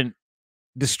different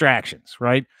distractions,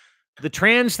 right? The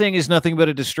trans thing is nothing but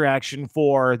a distraction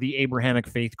for the Abrahamic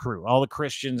faith crew, all the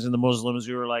Christians and the Muslims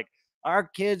who are like, our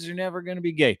kids are never going to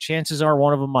be gay. Chances are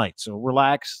one of them might. So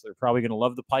relax. They're probably going to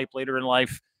love the pipe later in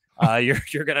life.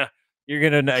 You're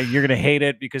gonna hate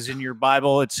it because in your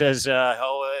Bible it says,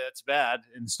 it's bad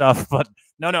and stuff. But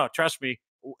no, trust me.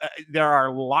 There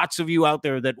are lots of you out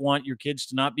there that want your kids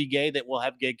to not be gay that will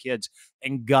have gay kids,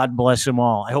 and God bless them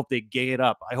all. I hope they gay it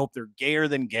up. I hope they're gayer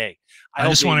than gay. I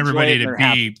just want everybody to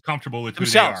be comfortable with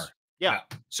themselves. Who they are.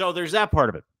 Yeah. So there's that part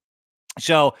of it.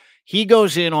 So he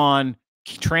goes in on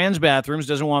trans bathrooms,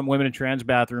 doesn't want women in trans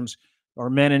bathrooms or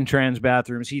men in trans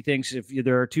bathrooms. He thinks if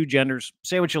there are two genders,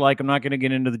 say what you like. I'm not going to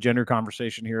get into the gender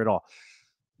conversation here at all.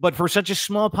 But for such a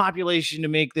small population to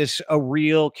make this a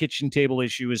real kitchen table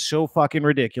issue is so fucking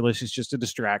ridiculous. It's just a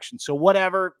distraction. So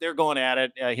whatever, they're going at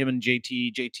it. Him and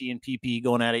JT and PeePee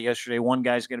going at it yesterday. One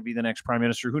guy's going to be the next prime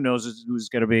minister. Who knows who's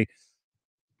going to be?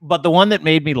 But the one that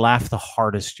made me laugh the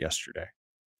hardest yesterday,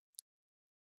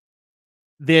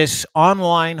 this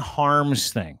online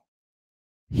harms thing.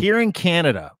 Here in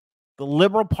Canada, the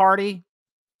Liberal Party,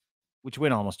 which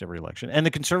win almost every election, and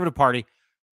the Conservative Party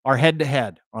are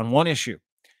head-to-head on one issue.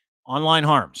 Online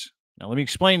harms. Now, let me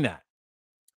explain that.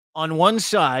 On one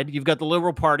side, you've got the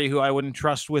Liberal Party, who I wouldn't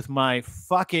trust with my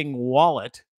fucking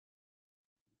wallet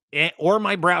or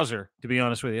my browser, to be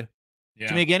honest with you,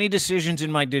 to make any decisions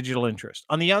in my digital interest.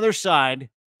 On the other side,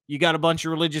 you got a bunch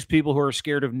of religious people who are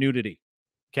scared of nudity,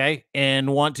 okay,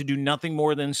 and want to do nothing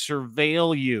more than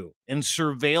surveil you and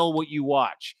surveil what you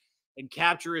watch and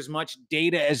capture as much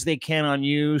data as they can on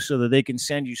you so that they can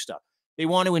send you stuff. They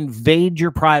want to invade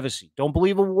your privacy. Don't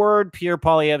believe a word Pierre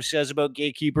Poilievre says about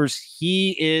gatekeepers.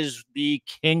 He is the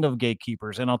king of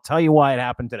gatekeepers, and I'll tell you why it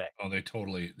happened today. Oh, they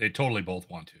totally both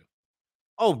want to.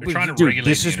 Oh, they're trying to regulate.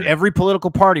 This is every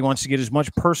political party wants to get as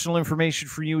much personal information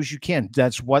from you as you can.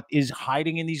 That's what is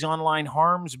hiding in these online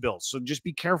harms bills. So just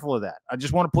be careful of that. I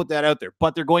just want to put that out there.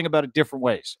 But they're going about it different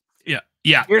ways.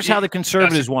 Yeah. Here's how the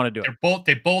conservatives want to do it.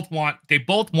 They both want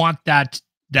that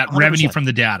 100%. Revenue from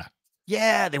the data.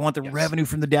 Yeah, they want the revenue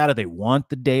from the data. They want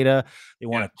the data. They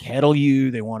want to kettle you.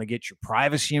 They want to get your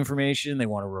privacy information. They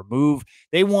want to remove.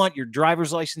 They want your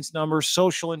driver's license number,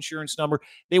 social insurance number.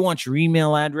 They want your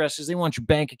email addresses. They want your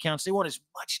bank accounts. They want as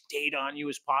much data on you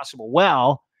as possible.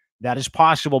 Well, that is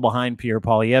possible behind Pierre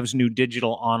Poilievre's new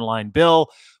digital online bill,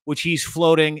 which he's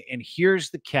floating. And here's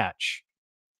the catch.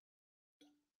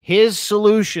 His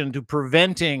solution to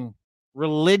preventing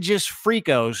religious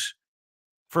freakos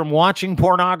from watching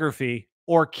pornography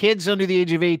or kids under the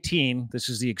age of 18, this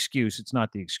is the excuse. It's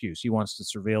not the excuse. He wants to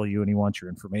surveil you and he wants your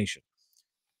information.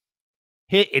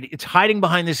 It's hiding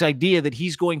behind this idea that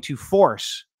he's going to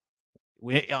force,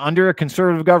 under a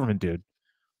conservative government, dude,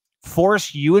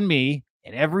 force you and me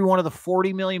and every one of the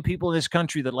 40 million people in this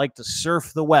country that like to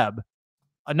surf the web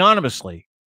anonymously,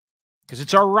 because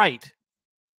it's our right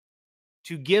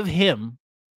to give him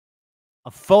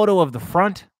a photo of the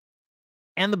front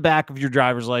and the back of your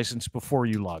driver's license before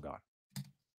you log on.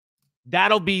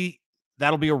 That'll be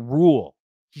a rule.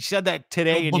 He said that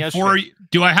today and yesterday.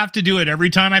 Do I have to do it every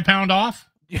time I pound off?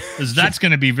 Because that's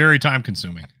going to be very time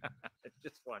consuming.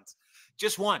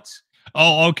 Just once.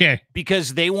 Oh, okay.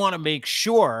 Because they want to make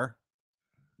sure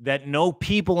that no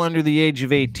people under the age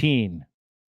of 18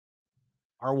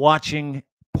 are watching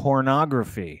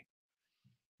pornography,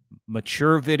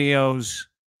 mature videos,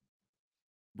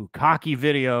 bukkake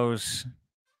videos,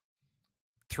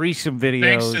 threesome videos.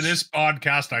 Thanks to this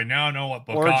podcast, I now know what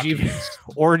bukkake is.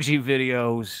 Orgy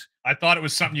videos. I thought it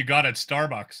was something you got at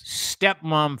Starbucks.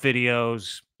 Stepmom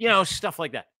videos, stuff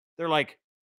like that. They're like,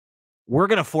 we're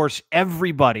going to force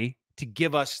everybody to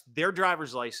give us their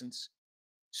driver's license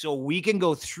so we can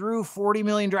go through 40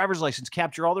 million driver's license,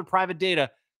 capture all their private data,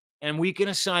 and we can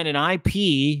assign an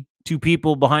IP to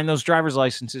people behind those driver's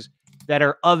licenses that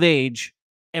are of age,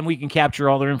 and we can capture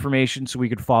all their information so we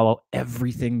could follow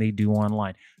everything they do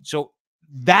online. So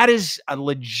that is a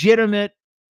legitimate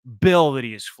bill that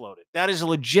he has floated. That is a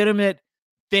legitimate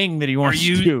thing that he wants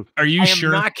to do. Are you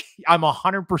sure? I'm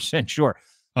 100% sure.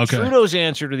 Okay. Trudeau's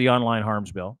answer to the online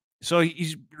harms bill. So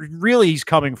he's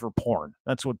coming for porn.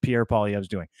 That's what Pierre Poilievre's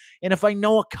doing. And if I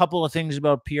know a couple of things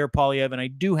about Pierre Poilievre, and I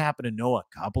do happen to know a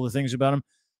couple of things about him,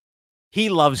 he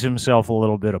loves himself a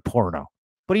little bit of porno.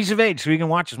 But he's of age, so he can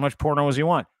watch as much porno as he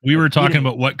wants. We were talking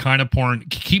about what kind of porn.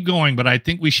 Keep going, but I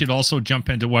think we should also jump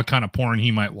into what kind of porn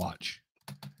he might watch.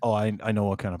 Oh, I know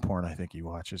what kind of porn I think he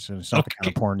watches. And it's not the kind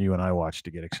of porn you and I watch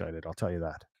to get excited. I'll tell you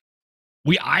that.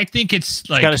 I think it's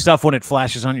like kind of stuff when it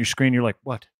flashes on your screen, you're like,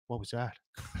 what? What was that?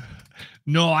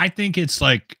 No, I think it's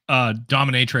like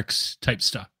dominatrix type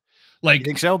stuff. Like, you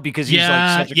think so? Because he's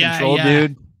like such a control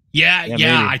dude.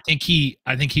 Yeah. I think he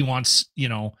wants, you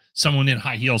know, someone in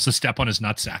high heels to step on his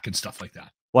nutsack and stuff like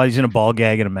that. While he's in a ball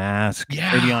gag and a mask,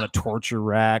 yeah, maybe on a torture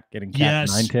rack, getting cat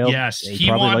nine-tailed. Yes,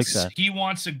 yeah, he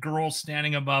wants a girl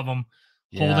standing above him,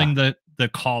 holding the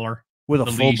collar with a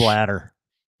full leash. bladder.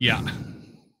 Yeah,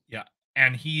 yeah,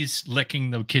 and he's licking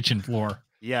the kitchen floor.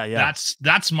 Yeah.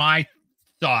 That's my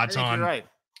thoughts on. You're right.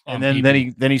 And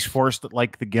then he's forced,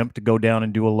 like the gimp, to go down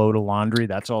and do a load of laundry.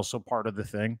 That's also part of the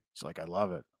thing. It's like, I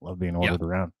love it. I love being ordered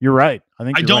around. You're right.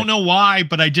 I don't know why,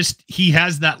 but he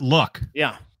has that look.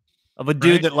 Yeah. Of a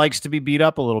dude that likes to be beat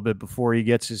up a little bit before he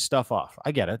gets his stuff off.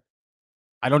 I get it.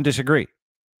 I don't disagree.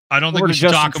 I don't think we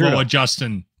should talk about what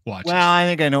Justin watches. Well, I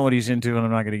think I know what he's into, and I'm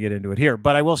not going to get into it here.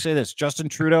 But I will say this. Justin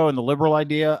Trudeau and the liberal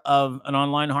idea of an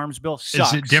online harms bill sucks.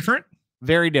 Is it different?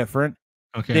 Very different.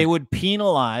 Okay. They would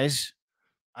penalize,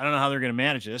 I don't know how they're going to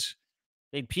manage this.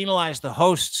 They'd penalize the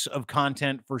hosts of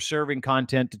content for serving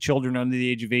content to children under the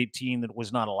age of 18 that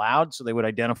was not allowed. So they would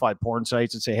identify porn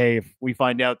sites and say, hey, if we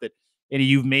find out that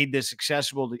you've made this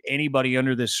accessible to anybody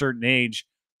under this certain age,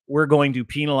 we're going to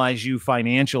penalize you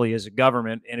financially as a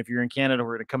government. And if you're in Canada,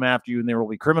 we're going to come after you and there will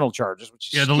be criminal charges.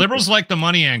 Which is the liberals like the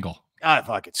money angle.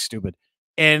 Fuck, it's stupid.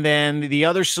 And then the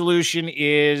other solution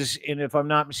is, and if I'm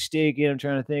not mistaken, I'm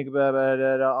trying to think about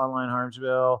online harms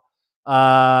bill.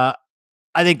 I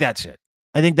think that's it.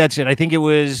 I think it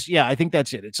was, I think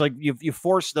that's it. It's like you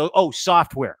force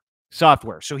software.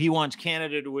 So he wants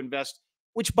Canada to invest,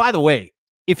 which, by the way,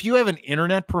 if you have an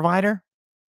internet provider,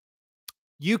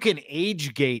 you can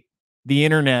age gate the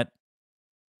internet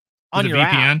on your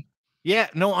VPN. App. Yeah,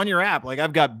 no, on your app. Like,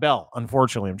 I've got Bell.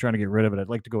 Unfortunately, I'm trying to get rid of it. I'd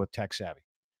like to go with Tech Savvy.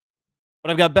 But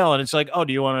I've got Bell, and it's like, oh,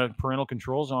 do you want parental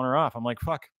controls on or off? I'm like,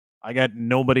 fuck. I got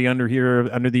nobody under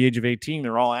the age of 18.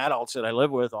 They're all adults that I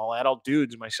live with, all adult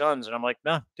dudes, my sons. And I'm like,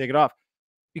 nah, take it off.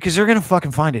 Because they're going to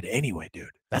fucking find it anyway, dude.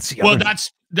 That's the other thing.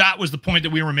 That was the point that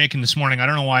we were making this morning. I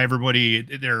don't know why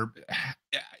they're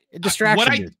a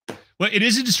distraction. Well, it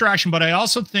is a distraction, but I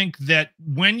also think that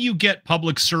when you get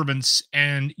public servants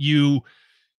and you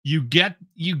get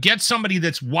somebody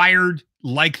that's wired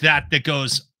like that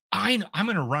goes, I'm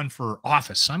going to run for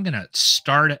office. I'm going to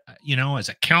start, as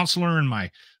a counselor in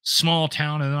my small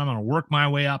town, and then I'm going to work my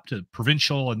way up to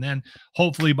provincial, and then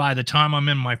hopefully by the time I'm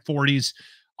in my 40s,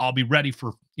 I'll be ready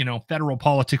for federal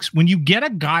politics. When you get a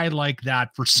guy like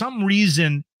that, for some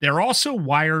reason, they're also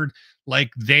wired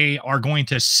like they are going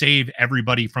to save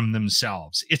everybody from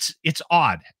themselves. It's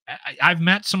odd. I've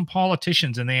met some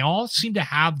politicians, and they all seem to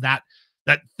have that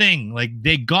thing. Like,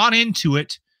 they got into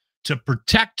it to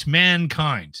protect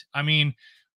mankind. I mean,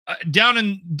 down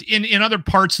in other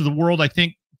parts of the world, I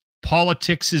think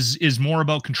politics is more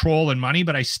about control and money,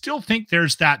 but I still think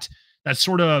there's that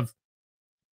sort of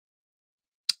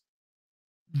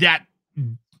that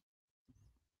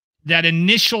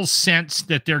initial sense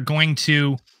that they're going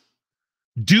to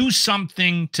do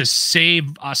something to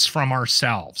save us from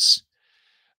ourselves.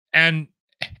 And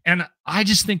I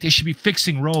just think they should be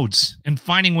fixing roads and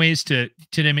finding ways to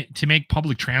make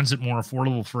public transit more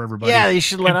affordable for everybody. Yeah, they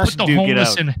should let us put the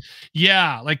homeless in.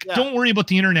 Yeah, don't worry about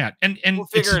the internet. And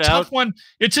it's a tough one.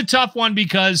 It's a tough one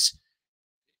because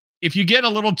if you get a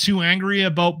little too angry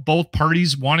about both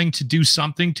parties wanting to do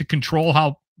something to control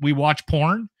how we watch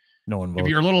porn, no one votes. If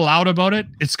you're a little loud about it,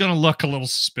 it's going to look a little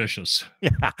suspicious.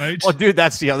 Yeah. Right? Well, dude,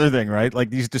 that's the other thing, right?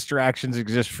 Like, these distractions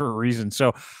exist for a reason.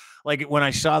 So, like, when I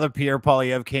saw that Pierre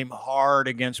Poilievre came hard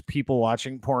against people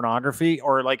watching pornography,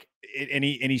 or like, and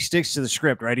he sticks to the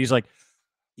script, right? He's like,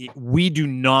 we do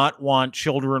not want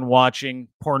children watching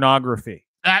pornography.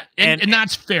 And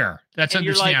that's fair. That's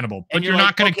understandable. But you're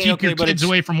not going to keep your kids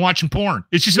away from watching porn.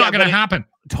 It's just not going to happen.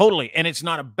 Totally. And it's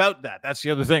not about that. That's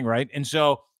the other thing, right? And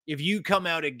so if you come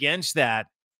out against that,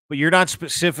 but you're not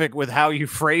specific with how you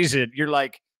phrase it, you're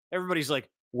like, everybody's like,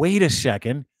 wait a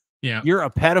second. Yeah. You're a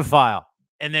pedophile.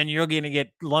 And then you're going to get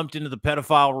lumped into the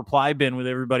pedophile reply bin with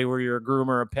everybody where you're a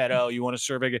groomer, a pedo, you want to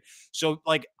survey. So,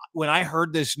 like, when I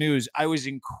heard this news, I was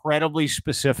incredibly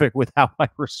specific with how I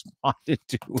responded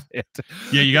to it.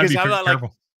 Yeah, you got to be careful.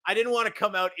 Like, I didn't want to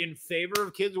come out in favor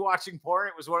of kids watching porn.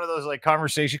 It was one of those, like,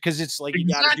 conversations, because it's like, you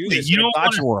got to do this in a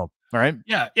gotcha world. All right?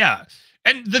 Yeah, yeah.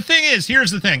 And the thing is,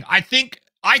 here's the thing. I think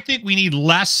we need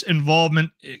less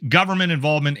government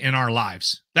involvement in our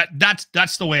lives.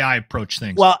 That's the way I approach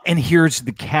things. Well, and here's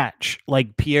the catch.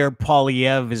 Like, Pierre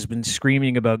Poilievre has been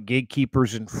screaming about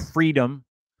gatekeepers and freedom.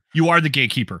 You are the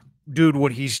gatekeeper. Dude,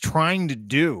 what he's trying to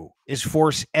do is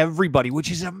force everybody,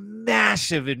 which is a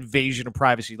massive invasion of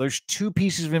privacy. There's 2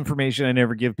 pieces of information I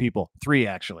never give people. 3,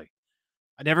 actually.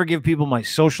 I never give people my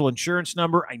social insurance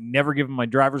number. I never give them my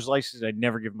driver's license. I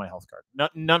never give them my health card.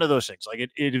 None of those things. Like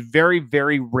it is very,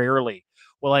 very rarely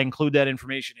will I include that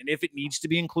information. And if it needs to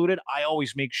be included, I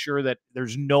always make sure that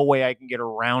there's no way I can get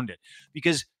around it.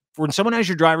 Because when someone has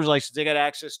your driver's license, they got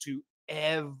access to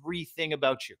everything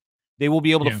about you. They will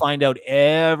be able to find out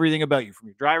everything about you, from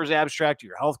your driver's abstract to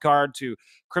your health card to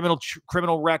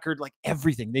criminal record, like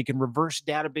everything. They can reverse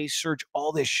database search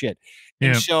all this shit.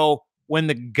 And so when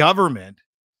the government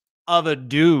of a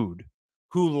dude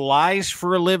who lies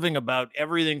for a living about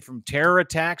everything from terror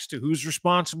attacks to who's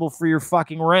responsible for your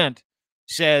fucking rent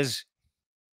says,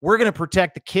 we're going to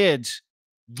protect the kids,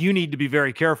 you need to be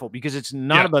very careful, because it's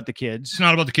not about the kids. It's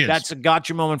not about the kids. That's a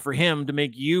gotcha moment for him to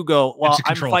make you go, well,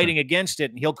 I'm fighting against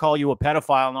it. And he'll call you a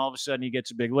pedophile, and all of a sudden he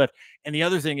gets a big lift. And the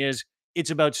other thing is,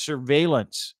 it's about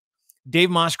surveillance. Dave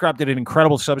Moskrop did an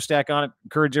incredible Substack on it.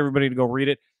 Encourage everybody to go read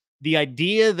it. The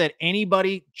idea that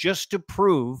anybody, just to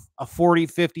prove a 40,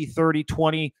 50, 30,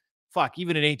 20,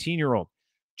 even an 18-year-old,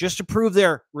 just to prove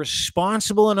they're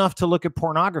responsible enough to look at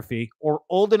pornography or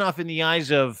old enough in the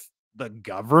eyes of the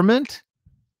government,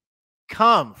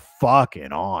 come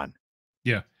fucking on.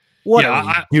 Yeah. What are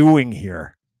we doing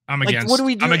here? I'm against. What are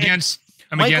we doing? I'm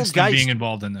against them being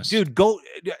involved in this. Dude,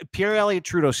 Pierre Elliott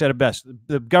Trudeau said it best.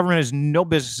 The government has no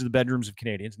business in the bedrooms of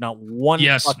Canadians. Not one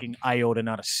fucking iota,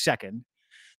 not a second.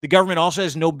 The government also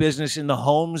has no business in the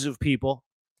homes of people,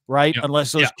 right?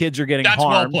 Unless those kids are getting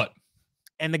harmed. Well put.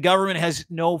 And the government has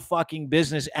no fucking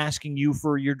business asking you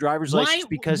for your driver's license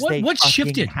because they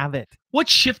fucking have it. What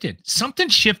shifted? Something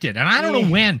shifted. And I don't know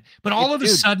when, but all of a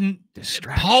sudden,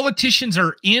 politicians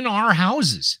are in our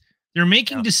houses. They're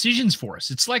making decisions for us.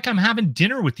 It's like I'm having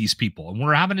dinner with these people, and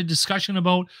we're having a discussion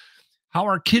about how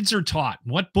our kids are taught,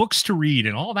 what books to read,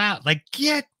 and all that. Like,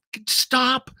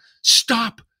 stop.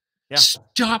 Yeah.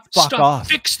 Stop off.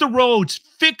 Fix the roads.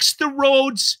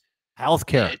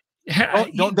 Healthcare.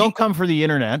 Don't come for the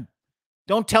internet.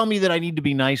 Don't tell me that I need to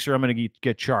be nice or I'm going to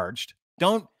get charged.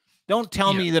 Don't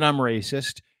tell me that I'm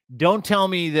racist. Don't tell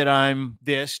me that I'm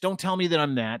this. Don't tell me that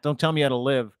I'm that. Don't tell me how to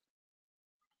live.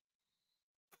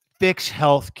 Fix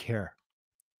healthcare.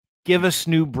 Give us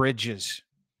new bridges.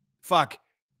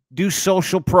 Do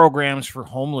social programs for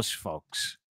homeless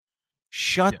folks.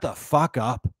 Shut the fuck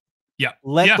up. Yeah.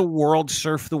 Let the world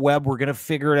surf the web. We're going to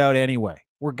figure it out anyway.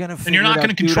 We're going to figure it out. And you're not going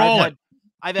to control it.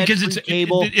 I've had because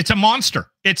it's a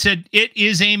monster. It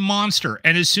is a monster.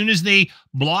 And as soon as they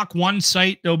block one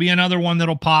site, there'll be another one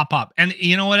that'll pop up. And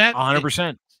you know what?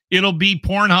 100%. It'll be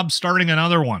Pornhub starting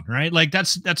another one, right? Like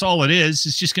that's all it is.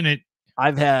 It's just going to.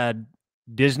 I've had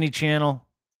Disney Channel.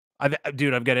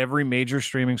 I've got every major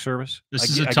streaming service. This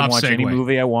is a tough I can watch segue. Any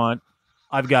movie I want.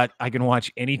 I can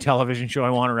watch any television show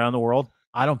I want around the world.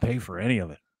 I don't pay for any of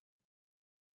it.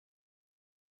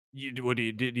 Do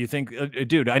you think,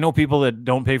 dude? I know people that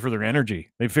don't pay for their energy.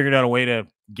 They figured out a way to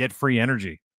get free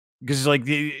energy because,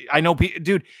 I know,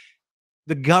 dude.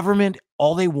 The government,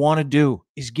 all they want to do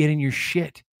is get in your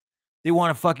shit. They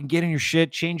want to fucking get in your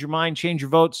shit, change your mind, change your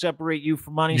vote, separate you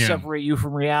from money, separate you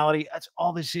from reality. That's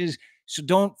all this is. So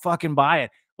don't fucking buy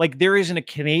it. Like, there isn't a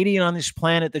Canadian on this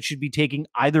planet that should be taking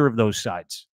either of those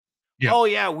sides. Yeah. Oh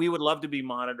yeah, we would love to be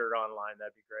monitored online.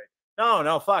 That'd be great.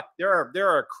 No, fuck. There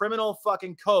are criminal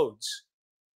fucking codes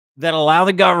that allow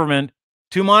the government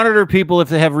to monitor people if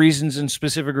they have reasons and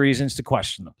specific reasons to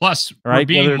question them. Plus, we're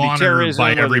being monitored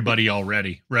by everybody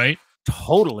already, right?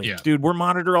 Totally. Yeah. Dude, we're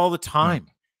monitored all the time.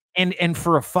 And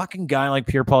for a fucking guy like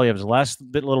Pierre Poilievre,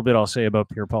 the little bit I'll say about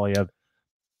Pierre Poilievre,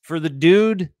 for the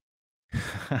dude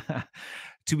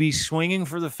to be swinging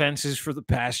for the fences for the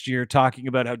past year, talking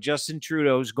about how Justin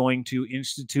Trudeau is going to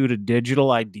institute a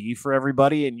digital ID for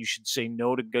everybody, and you should say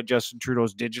no to Justin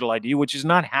Trudeau's digital ID, which is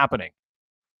not happening.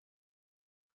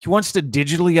 He wants to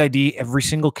digitally ID every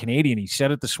single Canadian. He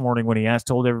said it this morning when he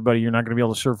told everybody you're not going to be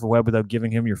able to surf the web without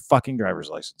giving him your fucking driver's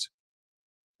license.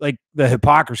 Like, the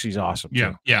hypocrisy is awesome.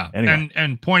 Yeah, too. yeah. Anyway.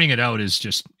 And pointing it out is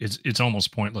just, it's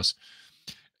almost pointless.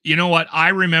 You know what? I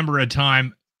remember a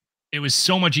time it was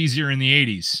so much easier in the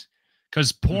 80s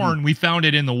because porn, we found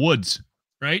it in the woods,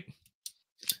 right?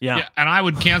 Yeah. And I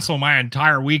would cancel my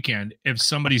entire weekend if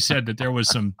somebody said that there was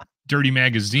some dirty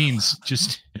magazines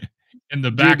just in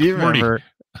the back. Do you remember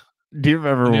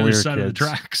when we were side kids? Of the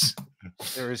tracks?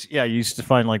 There was, you used to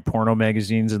find like porno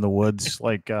magazines in the woods,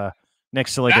 like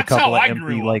next to like a couple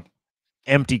of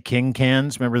empty King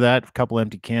cans. Remember that? A couple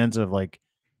empty cans of like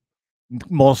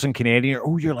Molson Canadian.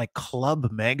 Oh, you're like Club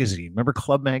Magazine. Remember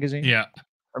Club Magazine? Yeah.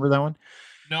 Remember that one?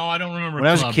 No, I don't remember. When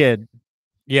I was a kid,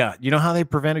 yeah. You know how they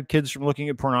prevented kids from looking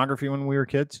at pornography when we were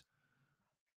kids?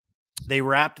 They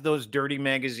wrapped those dirty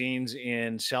magazines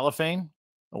in cellophane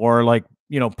or like,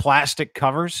 plastic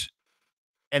covers,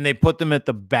 and they put them at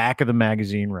the back of the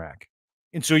magazine rack.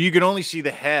 And so you could only see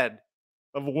the head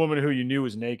of a woman who you knew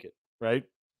was naked, right?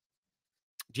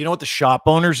 Do you know what the shop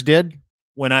owners did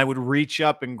when I would reach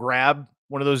up and grab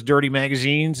one of those dirty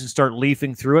magazines and start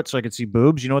leafing through it so I could see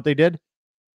boobs? You know what they did?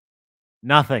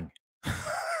 Nothing.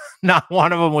 Not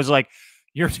one of them was like,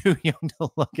 you're too young to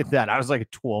look at that. I was like a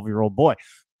 12-year-old boy.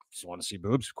 Just want to see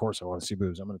boobs. Of course I want to see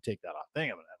boobs. I'm going to take that off thing.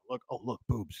 I'm going to have a look. Oh, look,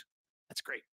 boobs. That's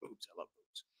great. Boobs. I love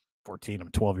boobs. 14. I'm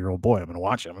a 12-year-old boy. I'm going to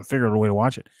watch it. I'm going to figure out a way to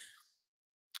watch it.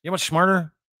 You know how much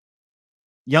smarter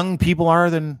young people are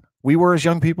than we were as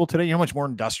young people today? You know how much more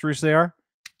industrious they are?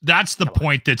 That's the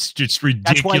point that's just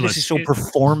ridiculous. That's why this is so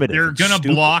performative. They're going to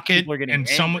block it, and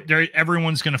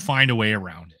everyone's going to find a way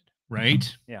around it,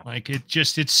 right? Yeah. Like,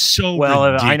 it's so well,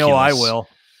 ridiculous. I know I will.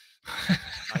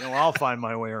 I know I'll find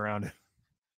my way around it.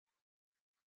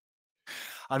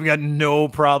 I've got no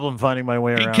problem finding my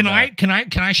way around. Can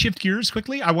I shift gears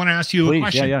quickly? I want to ask you a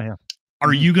question. Yeah.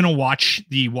 Are you going to watch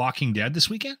The Walking Dead this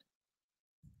weekend?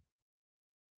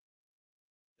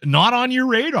 Not on your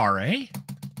radar, eh?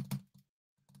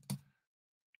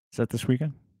 Is that this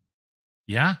weekend?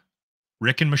 Yeah.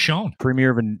 Rick and Michonne.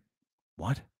 Premiere of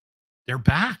what? They're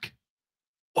back.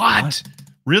 What?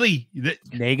 Really?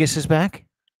 Negus is back?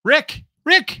 Rick.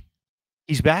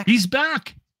 He's back? He's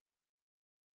back.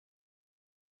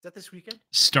 Is that this weekend?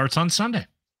 Starts on Sunday.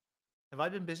 Have I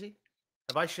been busy?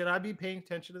 Should I be paying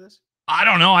attention to this? I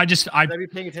don't know. Should I be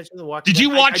paying attention to the Walking Dead? Did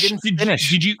you watch? I didn't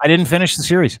finish. I didn't finish the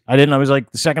series. I didn't. I was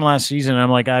like the second last season. And I'm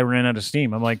like, I ran out of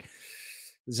steam. I'm like,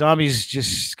 the zombies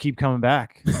just keep coming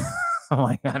back. I'm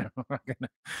like, I don't know. It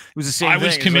was the same thing. I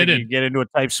was committed. Like you get into a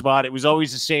tight spot. It was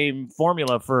always the same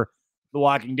formula for The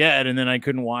Walking Dead. And then I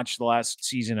couldn't watch the last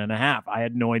season and a half. I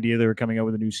had no idea they were coming out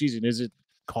with a new season. Is it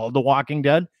called The Walking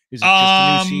Dead? Is it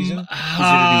just a new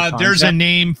season? There's a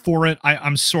name for it.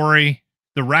 I'm sorry.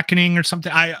 The Reckoning or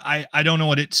something. I don't know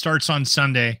what it starts on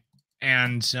Sunday.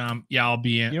 And I'll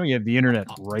be in. You have the internet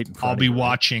right in front I'll of be you.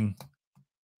 watching.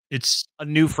 It's A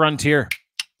New Frontier.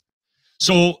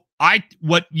 So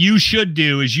what you should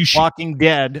do is Walking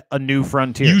Dead, A New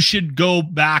Frontier. You should go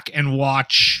back and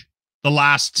watch the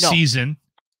last season.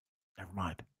 Never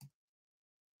mind.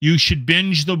 You should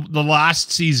binge the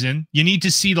last season. You need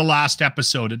to see the last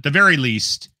episode at the very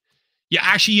least. Yeah,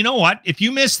 actually, you know what? If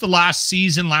you missed the last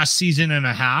season and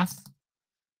a half,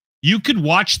 you could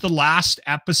watch the last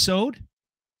episode.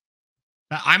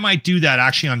 I might do that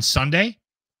actually on Sunday.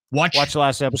 Watch the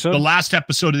last episode. The last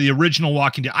episode of the original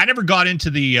Walking Dead. I never got into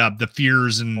the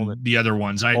Fears and the other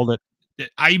ones.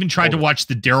 I even tried to watch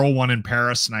the Daryl one in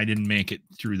Paris, and I didn't make it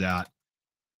through that.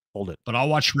 Hold it. But I'll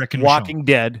watch Rick and Walking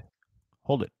Dead.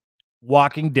 Hold it.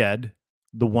 Walking Dead.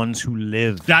 The Ones Who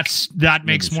Live. That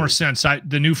makes more sense.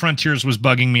 The New Frontiers was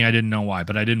bugging me. I didn't know why,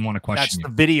 but I didn't want to question. That's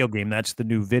the video game. That's the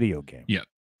new video game. Yeah.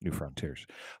 New Frontiers.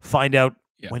 Find out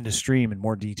when to stream and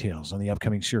more details on the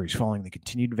upcoming series following the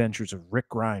continued adventures of Rick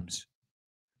Grimes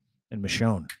and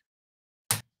Michonne.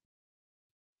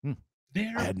 I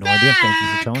had no idea. Thank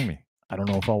you for telling me. I don't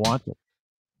know if I'll watch it.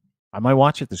 I might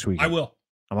watch it this week. I will.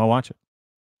 I might watch it.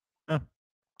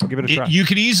 I'll give it a try. You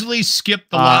could easily skip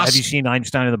the last. Have you seen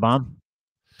Einstein and the Bomb?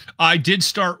 I did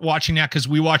start watching that because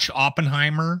we watched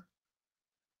Oppenheimer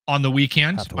on the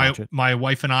weekend. My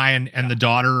wife and I and the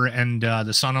daughter and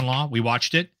the son-in-law, we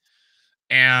watched it.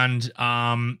 And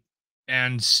I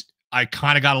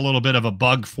kind of got a little bit of a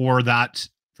bug for that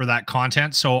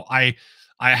content. So I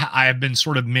have been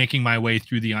sort of making my way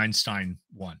through the Einstein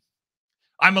one.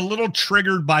 I'm a little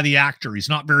triggered by the actor. He's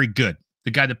not very good.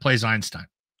 The guy that plays Einstein.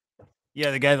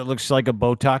 Yeah, the guy that looks like a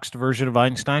Botoxed version of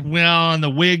Einstein. Well, and the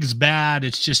wig's bad.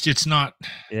 It's not.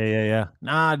 Yeah.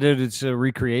 Nah, dude, it's a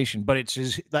recreation. But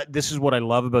this is what I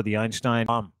love about the Einstein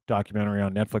documentary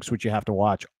on Netflix, which you have to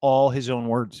watch. All his own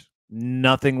words.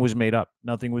 Nothing was made up.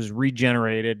 Nothing was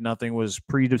regenerated. Nothing was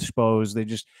predisposed. They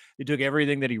took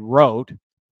everything that he wrote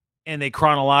and they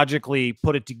chronologically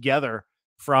put it together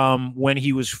from when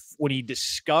he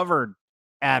discovered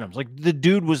atoms. Like the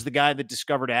dude was the guy that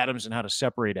discovered atoms and how to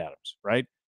separate atoms, right?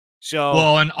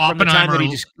 So and Oppenheimer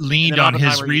leaned on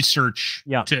his research.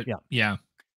 Yeah.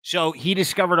 So he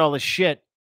discovered all this shit,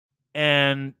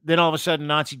 and then all of a sudden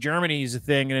Nazi Germany is a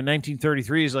thing, and in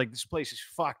 1933 he's like, this place is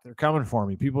fucked. They're coming for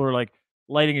me. People are like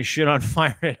lighting his shit on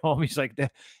fire at home. He's like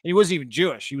that. And he wasn't even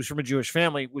Jewish. He was from a Jewish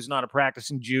family, was not a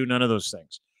practicing Jew, none of those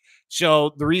things.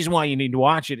 So the reason why you need to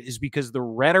watch it is because the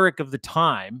rhetoric of the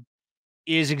time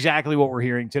is exactly what we're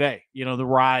hearing today. You know, the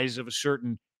rise of a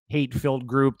certain hate-filled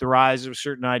group, the rise of a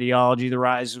certain ideology, the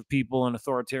rise of people and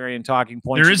authoritarian talking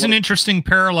points. There is an interesting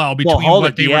parallel between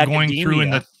what they were going through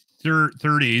in the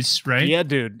 30s, right? Yeah,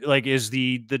 dude. Like, is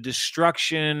the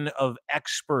destruction of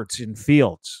experts in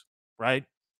fields, right?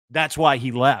 That's why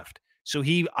he left. So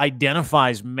he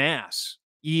identifies mass,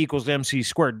 E equals MC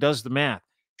squared, does the math,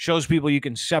 shows people you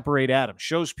can separate atoms,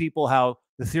 shows people how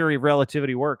the theory of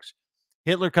relativity works.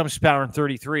 Hitler comes to power in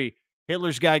 33.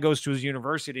 Hitler's guy goes to his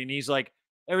university and he's like,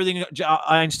 everything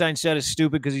Einstein said is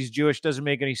stupid because he's Jewish, doesn't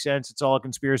make any sense. It's all a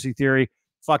conspiracy theory.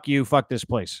 Fuck you. Fuck this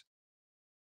place.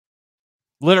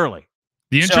 Literally.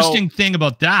 The interesting thing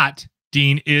about that,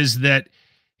 Dean, is that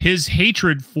his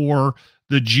hatred for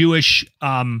the Jewish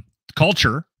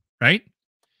culture, right,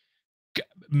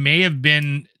 may have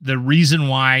been the reason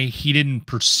why he didn't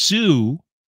pursue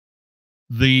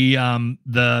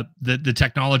the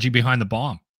technology behind the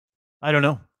bomb. I don't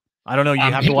know. You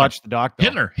have to watch the doc,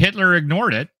 though. Hitler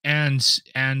ignored it and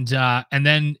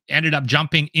then ended up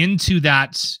jumping into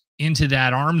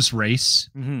that arms race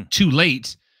too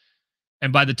late.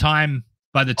 And by the time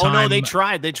they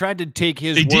tried to take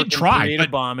his work and create a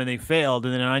bomb, and they failed.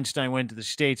 And then Einstein went to the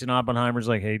States, and Oppenheimer's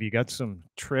like, "Hey, do you got some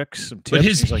tricks, some tips?" But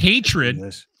his hatred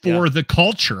for the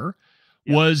culture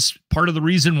was part of the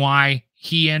reason why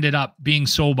he ended up being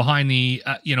so behind the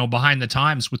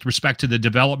times with respect to the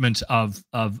development of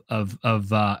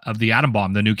the atom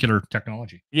bomb, the nuclear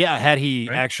technology. Yeah, had he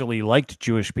actually liked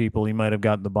Jewish people, he might have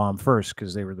gotten the bomb first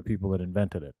because they were the people that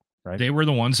invented it. Right. They were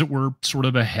the ones that were sort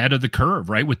of ahead of the curve,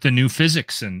 right? With the new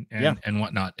physics and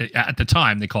whatnot. At the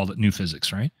time, they called it new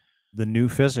physics, right? The new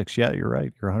physics. Yeah, you're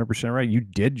right. You're 100% right. You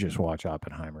did just watch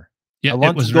Oppenheimer. Yeah, I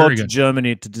want to go to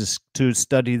Germany to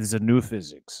study the new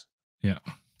physics. Yeah.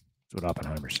 That's what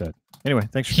Oppenheimer said. Anyway,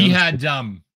 thanks for He had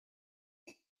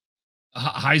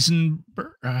Heisenberg.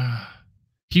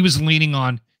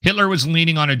 Hitler was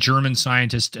leaning on a German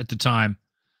scientist at the time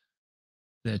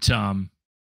that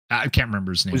I can't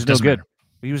remember his name. He was no good.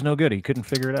 He was no good. He couldn't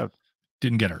figure it out.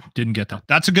 Didn't get that.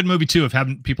 That's a good movie too. If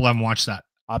people haven't watched that,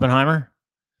 Oppenheimer,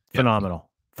 phenomenal.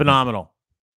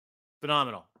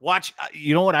 Watch.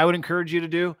 You know what I would encourage you to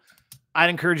do? I'd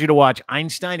encourage you to watch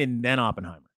Einstein and then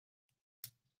Oppenheimer.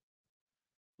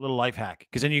 Little life hack,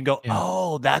 because then you can go,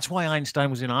 oh, that's why Einstein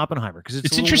was in Oppenheimer. Because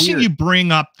it's interesting weird. You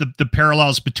bring up the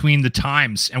parallels between the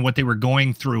times and what they were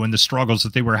going through and the struggles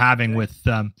that they were having with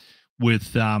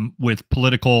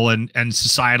political and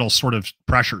societal sort of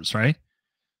pressures, right?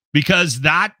 Because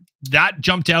that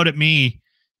jumped out at me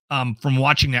from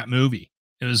watching that movie.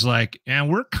 It was like,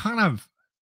 and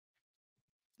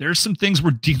there's some things we're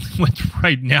dealing with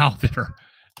right now that are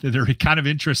kind of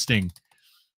interesting,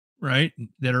 right?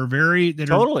 That are very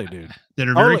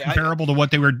comparable to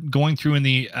what they were going through in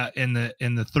the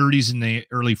 30s and the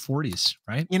early 40s,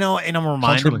 right? You know, and I'm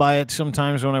reminded by it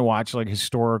sometimes when I watch like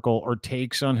historical or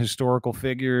takes on historical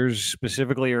figures,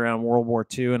 specifically around World War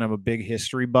II. And I'm a big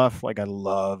history buff. Like, I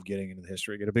love getting into the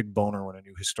history. I get a big boner when I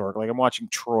do historical. Like, I'm watching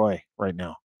Troy right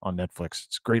now on Netflix.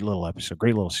 It's a great little episode,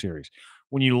 great little series.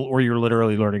 Where you're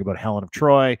literally learning about Helen of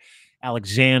Troy,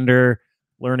 Alexander,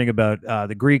 learning about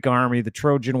the Greek army, the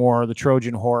Trojan War, the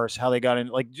Trojan horse, how they got in,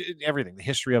 like everything. The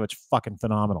history of it's fucking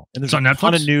phenomenal. And there's a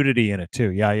ton of nudity in it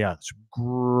too. Yeah. There's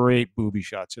great booby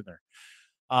shots in there.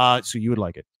 So you would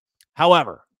like it.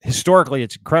 However, historically,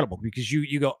 it's incredible because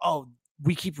you go, oh,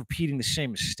 we keep repeating the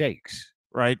same mistakes,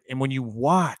 right? And when you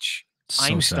watch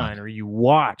Einstein or you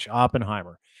watch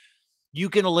Oppenheimer, you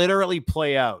can literally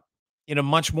play out in a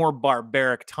much more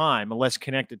barbaric time, a less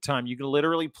connected time. You can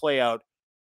literally play out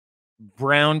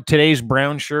today's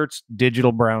brown shirts,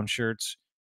 digital brown shirts,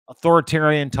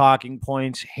 authoritarian talking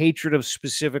points, hatred of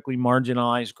specifically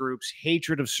marginalized groups,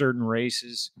 hatred of certain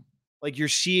races. Like, you're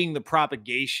seeing the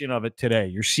propagation of it today.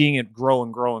 You're seeing it grow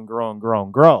and grow and grow and grow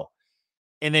and grow.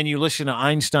 And then you listen to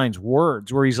Einstein's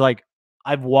words where he's like,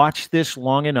 I've watched this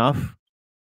long enough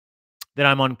that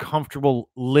I'm uncomfortable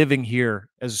living here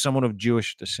as someone of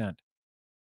Jewish descent.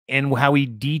 And how he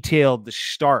detailed the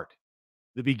start,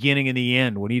 the beginning and the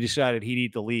end when he decided he'd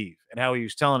need to leave, and how he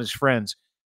was telling his friends,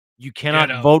 you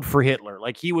cannot vote for Hitler.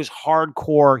 Like, he was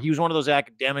hardcore. He was one of those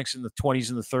academics in the 20s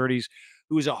and the 30s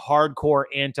who was a hardcore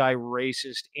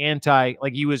anti-racist,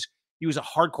 he was a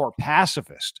hardcore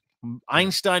pacifist.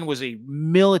 Einstein was a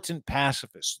militant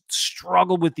pacifist,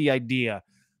 struggled with the idea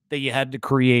that you had to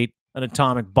create an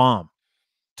atomic bomb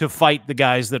to fight the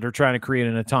guys that are trying to create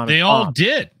an atomic bomb. They all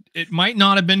did. It might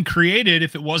not have been created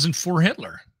if it wasn't for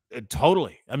Hitler.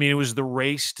 Totally. I mean, it was the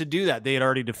race to do that. They had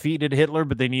already defeated Hitler,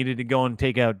 but they needed to go and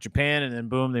take out Japan, and then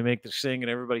boom, they make this thing, and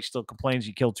everybody still complains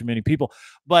he killed too many people.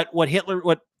 But what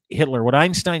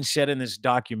Einstein said in this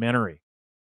documentary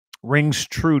rings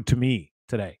true to me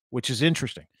today, which is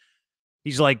interesting.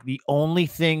 He's like, the only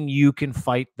thing you can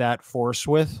fight that force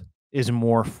with is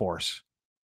more force.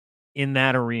 in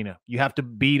that arena. You have to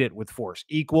beat it with force,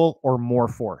 equal or more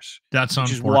force. That's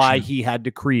which is why he had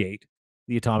to create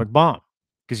the atomic bomb,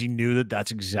 because he knew that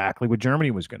that's exactly what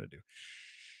Germany was going to do.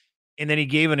 And then he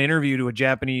gave an interview to a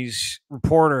Japanese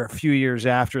reporter a few years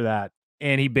after that,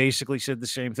 and he basically said the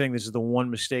same thing. This is the one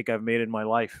mistake I've made in my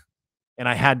life, and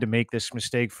I had to make this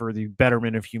mistake for the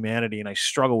betterment of humanity, and I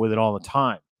struggle with it all the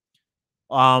time.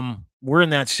 We're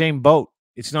in that same boat.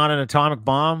 It's not an atomic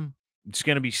bomb. It's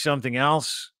going to be something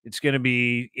else. It's going to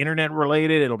be internet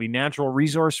related. It'll be natural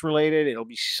resource related. It'll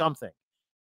be something.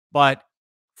 But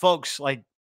folks, like,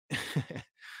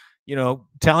 you know,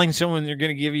 telling someone they're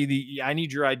going to give you I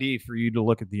need your ID for you to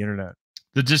look at the internet.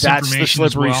 The disinformation, that's the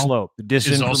slippery slope. The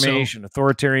also, disinformation,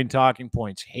 authoritarian talking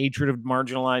points, hatred of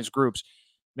marginalized groups.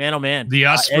 Man, oh man. The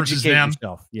us versus them.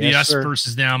 Yes, the us sir.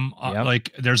 versus them. Yep.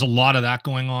 Like, there's a lot of that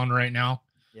going on right now.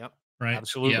 Yep. Right.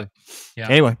 Absolutely. Yeah.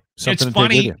 Anyway, it's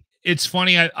funny. It's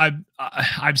funny.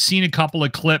 I've seen a couple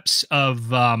of clips of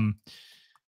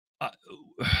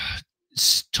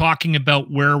talking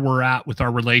about where we're at with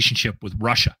our relationship with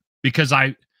Russia, because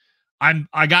I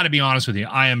got to be honest with you.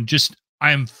 I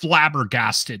am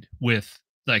flabbergasted with,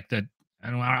 like, that.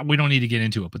 We don't need to get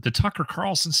into it, but the Tucker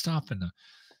Carlson stuff and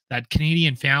that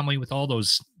Canadian family with all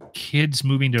those kids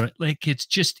moving to it, like, it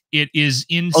is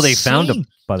insane. Oh, they found them,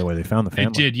 by the way. They found the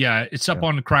family. They did, yeah. It's up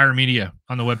on the Crier Media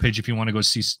on the webpage if you want to go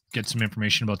get some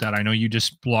information about that. I know you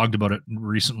just blogged about it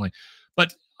recently,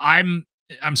 but I'm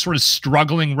sort of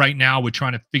struggling right now with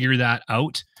trying to figure that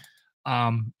out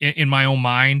in my own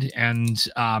mind, and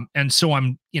so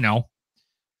I'm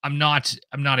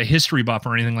not a history buff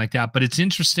or anything like that, but it's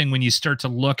interesting when you start to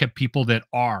look at people that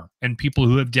are, and people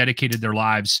who have dedicated their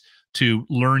lives to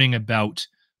learning about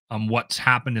what's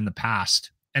happened in the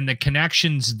past and the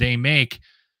connections they make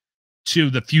to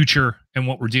the future and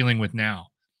what we're dealing with now.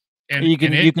 And you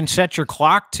can set your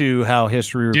clock to how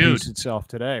history repeats itself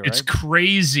today, right? It's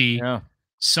crazy. Yeah.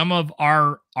 Some of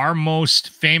our most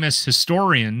famous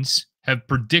historians have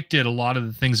predicted a lot of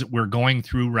the things that we're going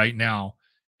through right now.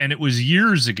 And it was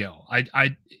years ago.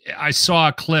 I saw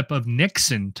a clip of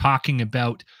Nixon talking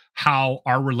about how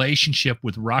our relationship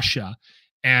with Russia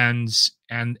and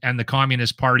the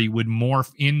Communist Party would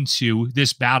morph into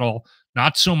this battle,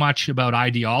 not so much about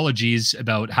ideologies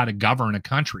about how to govern a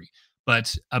country,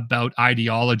 but about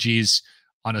ideologies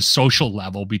on a social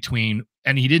level between,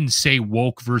 and he didn't say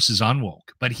woke versus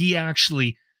unwoke, but he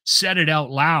actually said it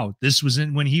out loud. This was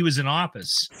when he was in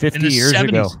office 50 years 70s,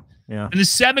 ago. Yeah. In the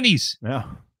 70s. Yeah.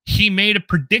 He made a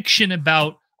prediction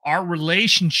about our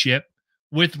relationship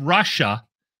with Russia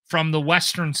from the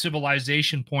Western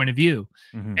civilization point of view,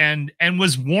 and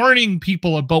was warning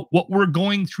people about what we're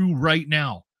going through right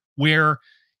now, where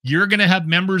you're going to have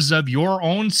members of your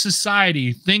own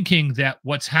society thinking that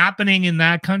what's happening in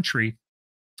that country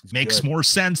makes more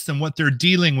sense than what they're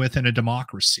dealing with in a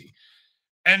democracy.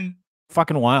 And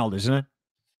fucking wild, isn't it?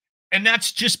 And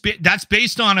that's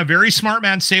based on a very smart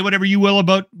man. Say whatever you will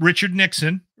about Richard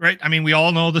Nixon, right? I mean, we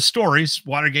all know the stories,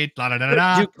 Watergate, da da da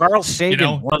da. Dude, Carl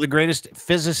Sagan, one of the greatest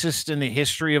physicists in the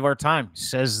history of our time,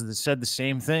 said the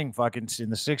same thing. Fucking in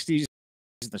the 60s,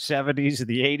 the 70s,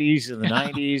 the 80s, and the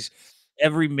 90s.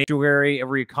 Every majority,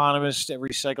 every economist,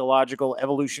 every psychological,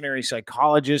 evolutionary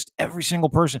psychologist, every single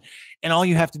person. And all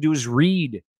you have to do is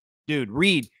read. Dude,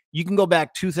 read. You can go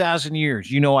back 2,000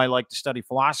 years. You know, I like to study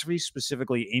philosophy,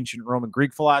 specifically ancient Roman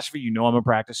Greek philosophy. You know, I'm a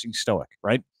practicing Stoic,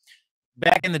 right?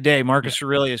 Back in the day, Marcus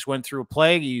Aurelius went through a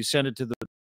plague. He ascended to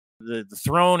the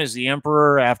throne as the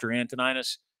emperor after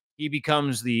Antoninus. He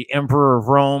becomes the emperor of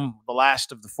Rome, the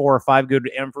last of the 4 or 5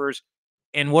 good emperors.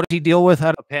 And what does he deal with?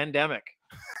 A pandemic.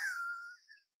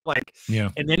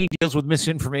 And then he deals with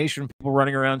misinformation, people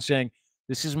running around saying,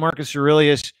 this is Marcus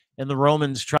Aurelius and the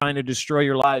Romans trying to destroy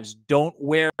your lives. Don't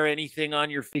wear anything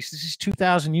on your face. This is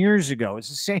 2,000 years ago. It's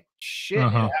the same shit. It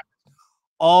happens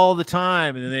all the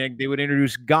time. And then they would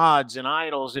introduce gods and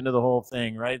idols into the whole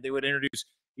thing, right? They would introduce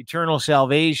eternal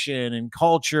salvation and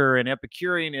culture and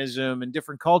Epicureanism and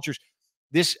different cultures.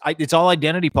 It's all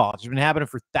identity politics. It's been happening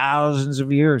for thousands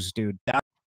of years, dude.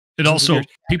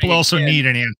 People also need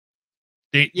an answer.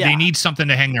 They need something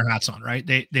to hang their hats on, right?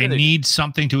 They need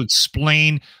something to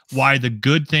explain why the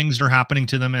good things are happening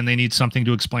to them, and they need something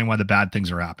to explain why the bad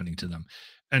things are happening to them.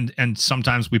 And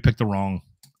sometimes we pick the wrong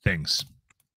things.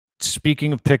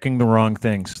 Speaking of picking the wrong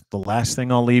things, the last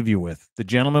thing I'll leave you with, the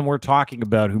gentleman we're talking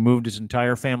about who moved his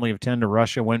entire family of 10 to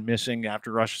Russia, went missing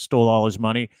after Russia stole all his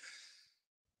money,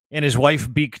 and his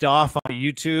wife beaked off on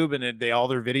YouTube, and all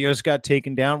their videos got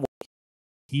taken down.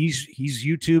 He's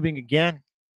YouTubing again.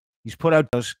 He's put out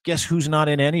those. Guess who's not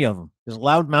in any of them? His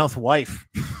loudmouth wife,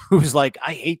 who's like,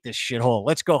 I hate this shithole.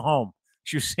 Let's go home.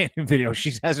 She was saying in video,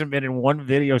 she hasn't been in one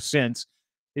video since.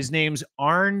 His name's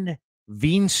Arn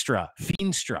Veenstra.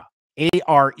 Veenstra.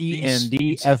 ARENDFENSTRA.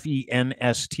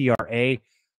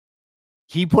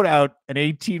 He put out an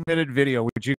 18-minute video,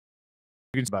 which you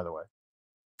can, by the way,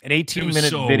 an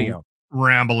 18-minute video.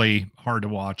 Rambly, hard to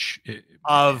watch.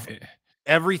 Of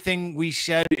everything we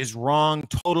said is wrong,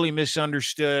 totally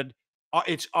misunderstood.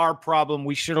 It's our problem.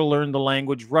 We should have learned the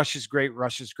language. Russia's great.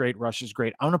 Russia's great. Russia's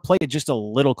great. I'm going to play just a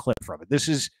little clip from it. This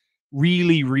is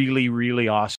really, really, really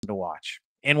awesome to watch.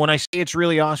 And when I say it's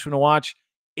really awesome to watch,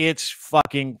 it's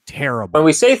fucking terrible. When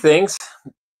we say things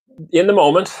in the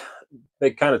moment,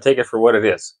 they kind of take it for what it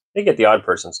is. They get the odd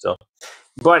person still.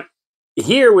 But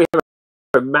here we have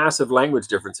a massive language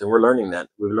difference, and we're learning that.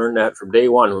 We've learned that from day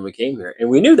one when we came here. And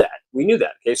we knew that. We knew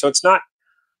that. Okay, so it's not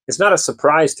a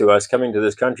surprise to us coming to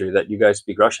this country that you guys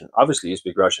speak Russian. Obviously, you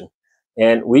speak Russian.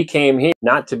 And we came here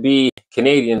not to be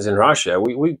Canadians in Russia.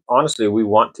 We honestly, we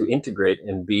want to integrate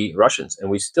and be Russians, and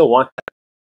we still want that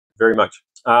very much.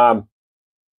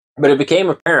 But it became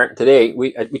apparent today.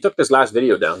 We took this last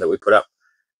video down that we put up.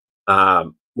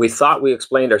 We thought we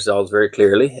explained ourselves very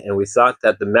clearly, and we thought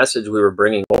that the message we were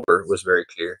bringing over was very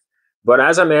clear. But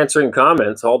as I'm answering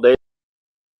comments all day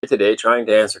today, trying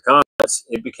to answer comments,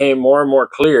 it became more and more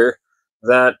clear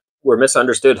that we're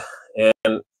misunderstood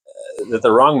and that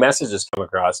the wrong messages come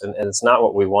across, and it's not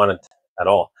what we wanted at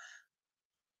all.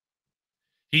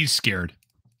 He's scared.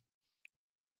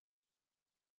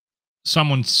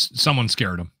 Someone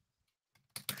scared him.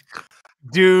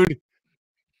 Dude.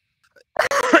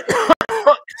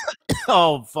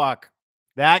 Oh, fuck.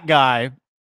 That guy.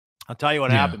 I'll tell you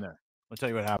what happened there. I'll tell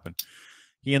you what happened.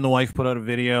 He and the wife put out a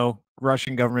video.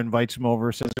 Russian government invites him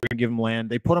over, says they're going to give him land.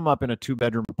 They put him up in a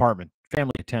 2-bedroom apartment.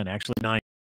 Family of 10, actually 9,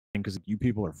 because you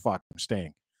people are fucked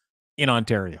staying in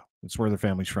Ontario. That's where their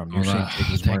family's from.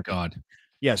 Thank God.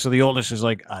 Yeah, so the oldest is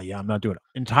like, yeah, I'm not doing it.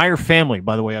 Entire family,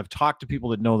 by the way, I've talked to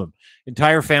people that know them.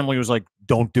 Entire family was like,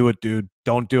 don't do it, dude.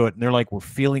 Don't do it. And they're like, we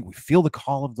feel the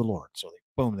call of the Lord. So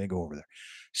they go over there.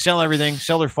 Sell everything,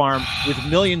 sell their farm with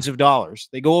millions of dollars.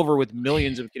 They go over with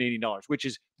millions of Canadian dollars, which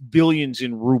is billions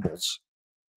in rubles.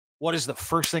 What is the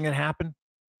first thing that happened?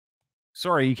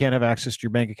 Sorry, you can't have access to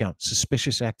your bank account.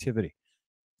 Suspicious activity.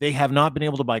 They have not been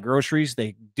able to buy groceries.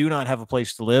 They do not have a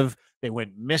place to live. They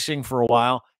went missing for a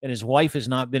while, and his wife has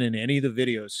not been in any of the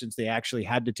videos since they actually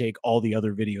had to take all the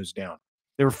other videos down.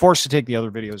 They were forced to take the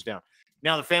other videos down.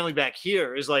 Now the family back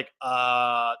here is like,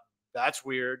 that's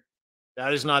weird.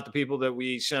 That is not the people that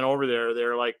we sent over there.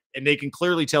 They're like, and they can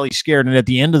clearly tell he's scared. And at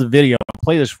the end of the video, I'll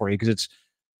play this for you because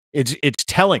it's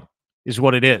telling is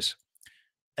what it is.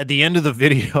 At the end of the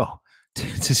video,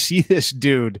 to see this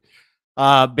dude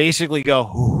basically go,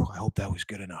 "Ooh, I hope that was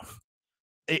good enough."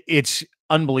 It's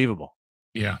unbelievable.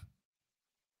 Yeah.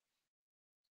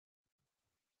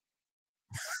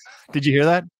 Did you hear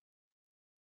that?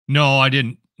 No, I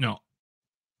didn't. No.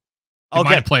 It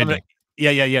might have played it.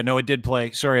 Yeah. No, it did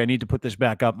play. Sorry, I need to put this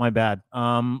back up. My bad.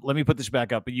 Let me put this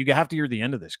back up. But you have to hear the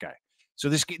end of this guy. So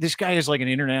this guy is like an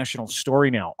international story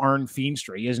now. Arn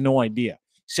Veenstra. He has no idea.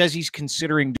 Says he's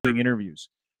considering doing interviews.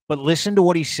 But listen to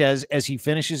what he says as he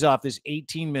finishes off this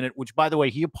 18-minute, which, by the way,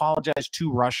 he apologized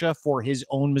to Russia for his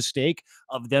own mistake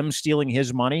of them stealing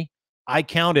his money. I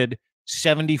counted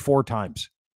 74 times.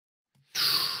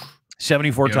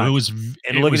 74 times.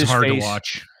 It was hard to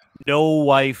watch. No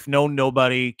wife, no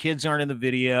nobody. Kids aren't in the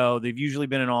video. They've usually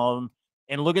been in all of them.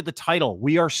 And look at the title.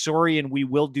 We are sorry and we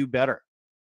will do better.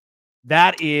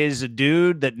 That is a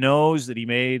dude that knows that he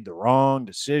made the wrong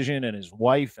decision and his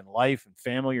wife and life and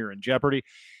family are in jeopardy.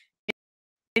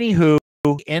 Anywho,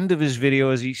 end of his video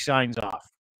as he signs off.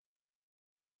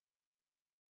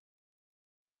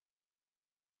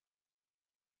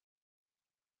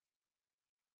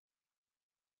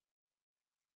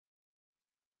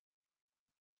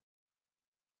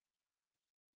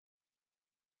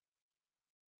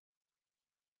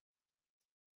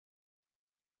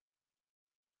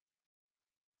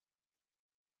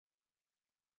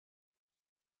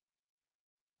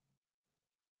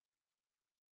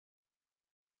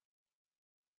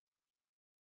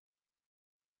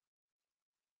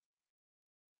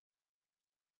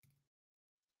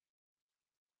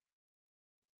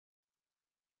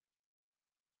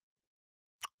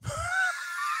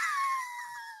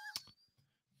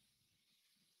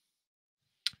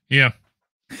 Yeah.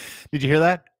 Did you hear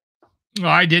that? No,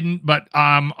 I didn't, but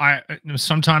I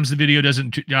sometimes the video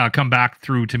doesn't come back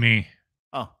through to me.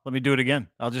 Oh, let me do it again.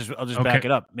 I'll just back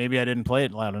it up. Maybe I didn't play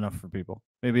it loud enough for people.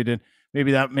 Maybe it did.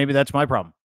 Maybe that's my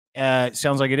problem. It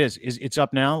sounds like it is. It's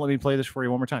up now. Let me play this for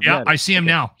you one more time. Yeah, I see him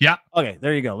now. Yeah. Okay,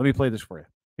 there you go. Let me play this for you.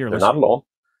 Here, they're not alone.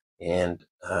 and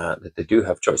that they do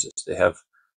have choices. They have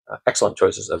excellent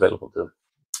choices available to them.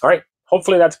 All right,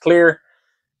 hopefully that's clear.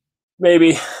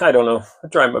 Maybe, I don't know. I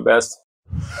try my best.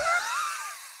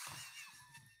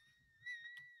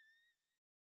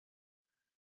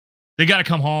 They got to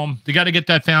come home. They got to get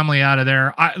that family out of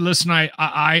there. Listen,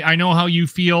 I know how you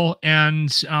feel, and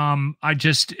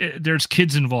there's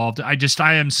kids involved.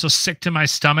 I am so sick to my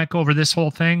stomach over this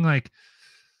whole thing. Like,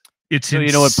 it's so insanity.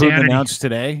 You know what Putin announced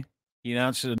today? He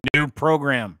announced a new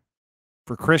program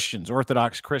for Christians,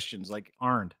 Orthodox Christians like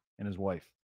Arndt and his wife.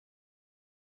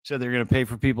 So they're going to pay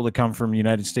for people to come from the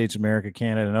United States, America,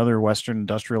 Canada, and other Western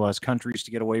industrialized countries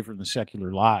to get away from the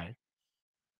secular lie.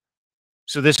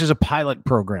 So this is a pilot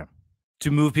program to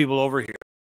move people over here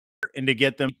and to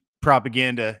get them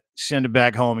propaganda, send it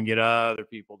back home and get other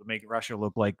people to make Russia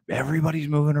look like everybody's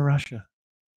moving to Russia.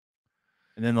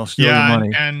 And then they'll steal your money.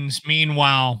 And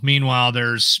meanwhile,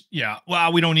 there's,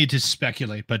 well, we don't need to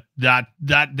speculate, but that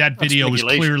video is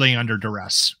clearly under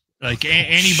duress. Like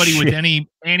anybody with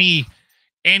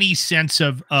any sense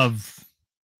of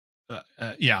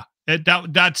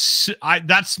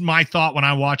that's my thought when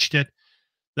I watched it.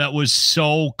 That was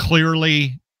so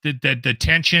clearly the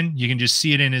tension. You can just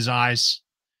see it in his eyes.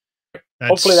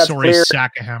 Hopefully that's clear.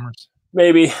 Sack of hammers.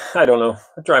 Maybe, I don't know.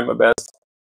 I try my best.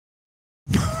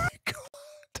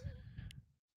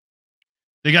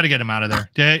 They got to get him out of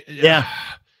there.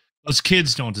 Those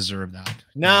kids don't deserve that.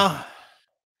 No,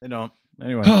 they don't.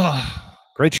 Anyway,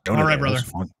 great show. All right, brother.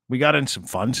 We got in some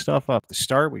fun stuff off the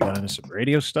start. We got into some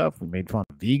radio stuff. We made fun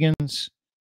of vegans.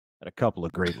 Had a couple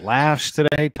of great laughs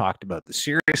today. Talked about the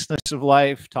seriousness of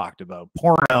life. Talked about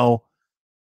porno.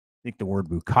 I think the word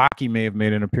bukkake may have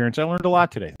made an appearance. I learned a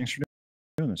lot today. Thanks for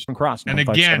doing this. Cross. And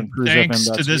again, thanks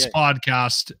to this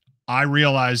podcast, I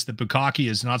realized that bukkake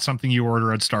is not something you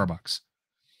order at Starbucks.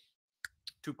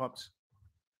 2 pumps.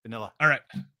 Vanilla. All right.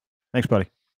 Thanks, buddy.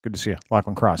 Good to see you.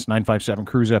 Lachlan Cross, 957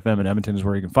 Cruise FM in Edmonton is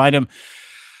where you can find him.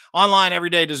 Online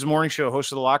every day, does the morning show,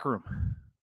 host of The Locker Room.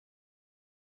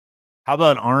 How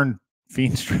about Arn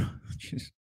Feenstra?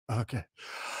 Okay.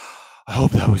 I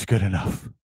hope that was good enough.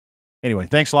 Anyway,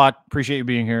 thanks a lot. Appreciate you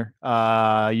being here.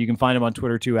 You can find him on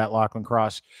Twitter, too, at Lachlan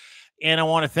Cross. And I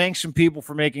want to thank some people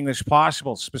for making this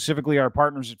possible, specifically our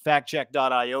partners at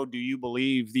factcheck.io. Do you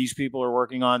believe these people are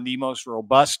working on the most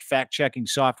robust fact-checking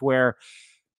software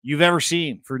you've ever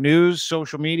seen for news,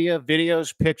 social media,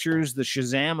 videos, pictures? The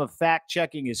Shazam of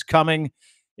fact-checking is coming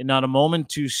in not a moment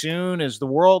too soon, as the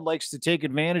world likes to take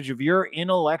advantage of your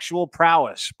intellectual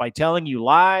prowess by telling you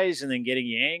lies and then getting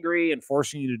you angry and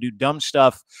forcing you to do dumb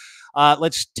stuff.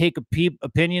 Let's take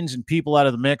opinions and people out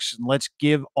of the mix, and let's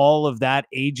give all of that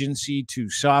agency to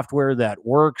software that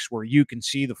works, where you can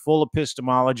see the full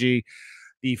epistemology,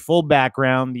 the full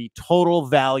background, the total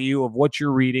value of what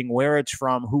you're reading, where it's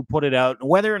from, who put it out, and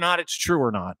whether or not it's true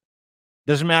or not.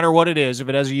 Doesn't matter what it is. If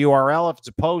it has a URL, if it's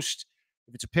a post,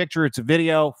 if it's a picture, it's a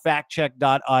video,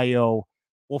 factcheck.io.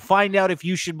 We'll find out if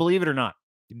you should believe it or not.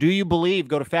 Do you believe?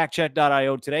 Go to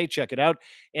factcheck.io today. Check it out.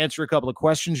 Answer a couple of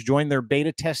questions. Join their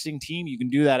beta testing team. You can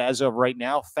do that as of right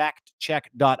now.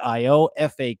 Factcheck.io,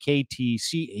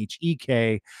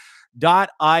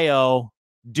 factcheck.io.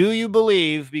 Do you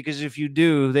believe? Because if you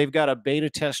do, they've got a beta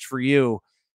test for you.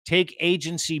 Take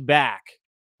agency back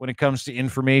when it comes to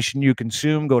information you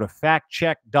consume. Go to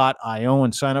factcheck.io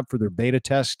and sign up for their beta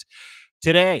test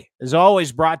today. As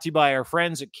always, brought to you by our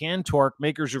friends at CanTorque,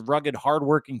 makers of rugged,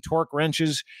 hardworking torque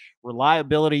wrenches.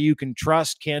 Reliability you can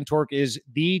trust. CanTorque is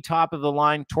the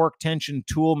top-of-the-line torque tension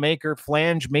tool maker.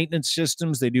 Flange maintenance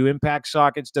systems. They do impact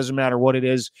sockets. Doesn't matter what it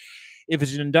is. If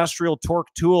it's an industrial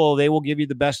torque tool, they will give you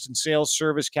the best in sales,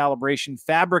 service, calibration,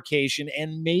 fabrication,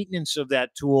 and maintenance of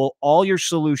that tool. All your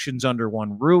solutions under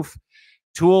one roof.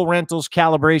 Tool rentals,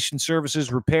 calibration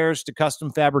services, repairs to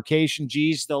custom fabrication.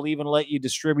 Geez, they'll even let you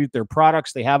distribute their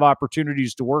products. They have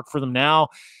opportunities to work for them now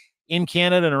in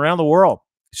Canada and around the world.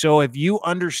 So if you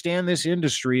understand this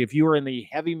industry, if you are in the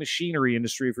heavy machinery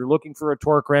industry, if you're looking for a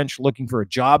torque wrench, looking for a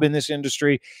job in this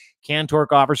industry,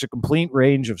 CanTorque offers a complete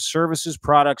range of services,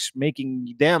 products,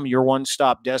 making them your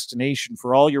one-stop destination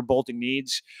for all your bolting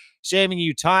needs, saving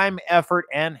you time, effort,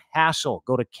 and hassle.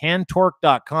 Go to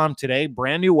cantorque.com today.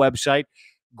 Brand new website.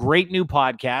 Great new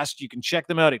podcast. You can check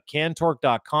them out at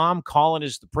cantorque.com. Colin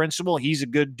is the principal. He's a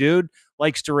good dude,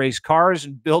 likes to race cars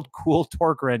and build cool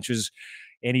torque wrenches.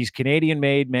 And he's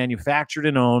Canadian-made, manufactured,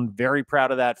 and owned. Very proud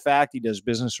of that fact. He does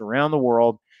business around the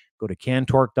world. Go to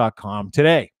cantorque.com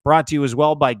today. Brought to you as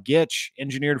well by Gitch,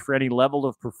 engineered for any level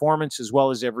of performance as well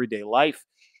as everyday life.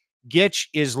 Gitch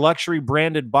is luxury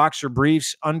branded boxer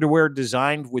briefs, underwear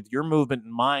designed with your movement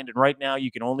in mind. And right now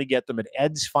you can only get them at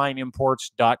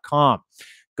edsfineimports.com.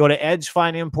 Go to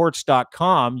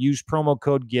edsfineimports.com, use promo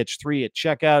code GITCH3 at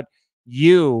checkout.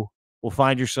 You will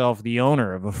find yourself the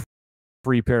owner of a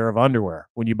free pair of underwear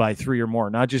when you buy 3 or more,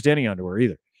 not just any underwear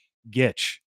either.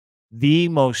 Gitch, the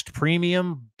most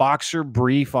premium boxer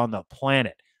brief on the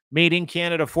planet, made in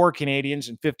Canada for Canadians,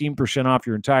 and 15% off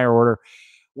your entire order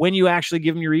when you actually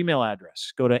give them your email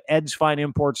address. Go to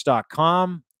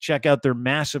edsfineimports.com, check out their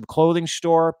massive clothing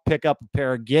store, pick up a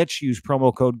pair of Gitch, use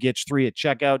promo code GITCH3 at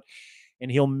checkout, and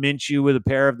he'll mint you with a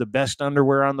pair of the best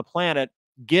underwear on the planet.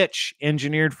 Gitch,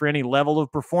 engineered for any level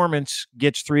of performance.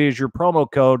 Gitch3 is your promo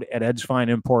code at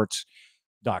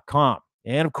edsfineimports.com.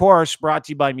 And of course, brought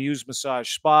to you by Muse Massage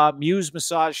Spa. Muse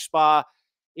Massage Spa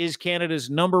is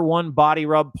Canada's #1 body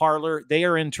rub parlor. They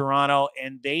are in Toronto,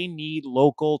 and they need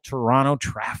local Toronto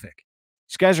traffic.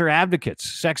 These guys are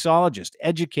advocates, sexologists,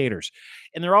 educators,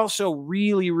 and they're also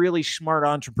really, really smart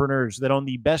entrepreneurs that own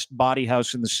the best body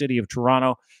house in the city of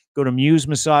Toronto. Go to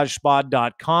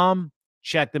musemassagespa.com.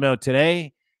 Check them out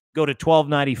today. Go to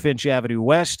 1290 Finch Avenue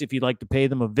West if you'd like to pay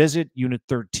them a visit, Unit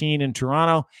 13 in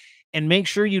Toronto. And make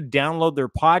sure you download their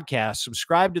podcast,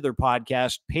 subscribe to their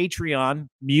podcast, Patreon,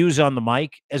 Muse on the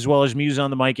Mic, as well as Muse on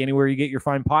the Mic anywhere you get your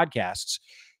fine podcasts.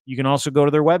 You can also go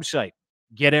to their website.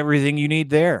 Get everything you need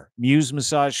there.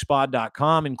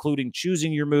 MuseMassageSpa.com, including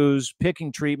choosing your moves, picking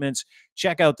treatments.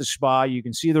 Check out the spa. You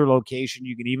can see their location.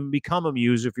 You can even become a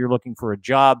Muse if you're looking for a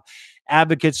job.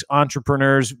 Advocates,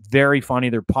 entrepreneurs, very funny.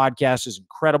 Their podcast is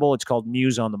incredible. It's called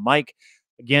Muse on the Mic.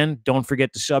 Again, don't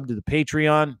forget to sub to the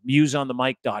Patreon.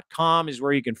 MuseOnTheMic.com is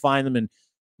where you can find them, and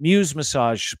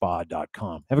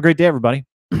MuseMassageSpa.com. Have a great day, everybody.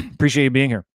 Appreciate you being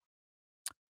here.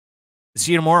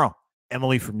 See you tomorrow.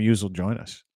 Emily from Muse will join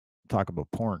us. Talk about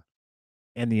porn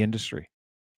and the industry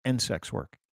and sex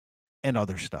work and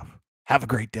other stuff. Have a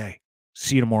great day.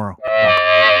 See you tomorrow. Bye.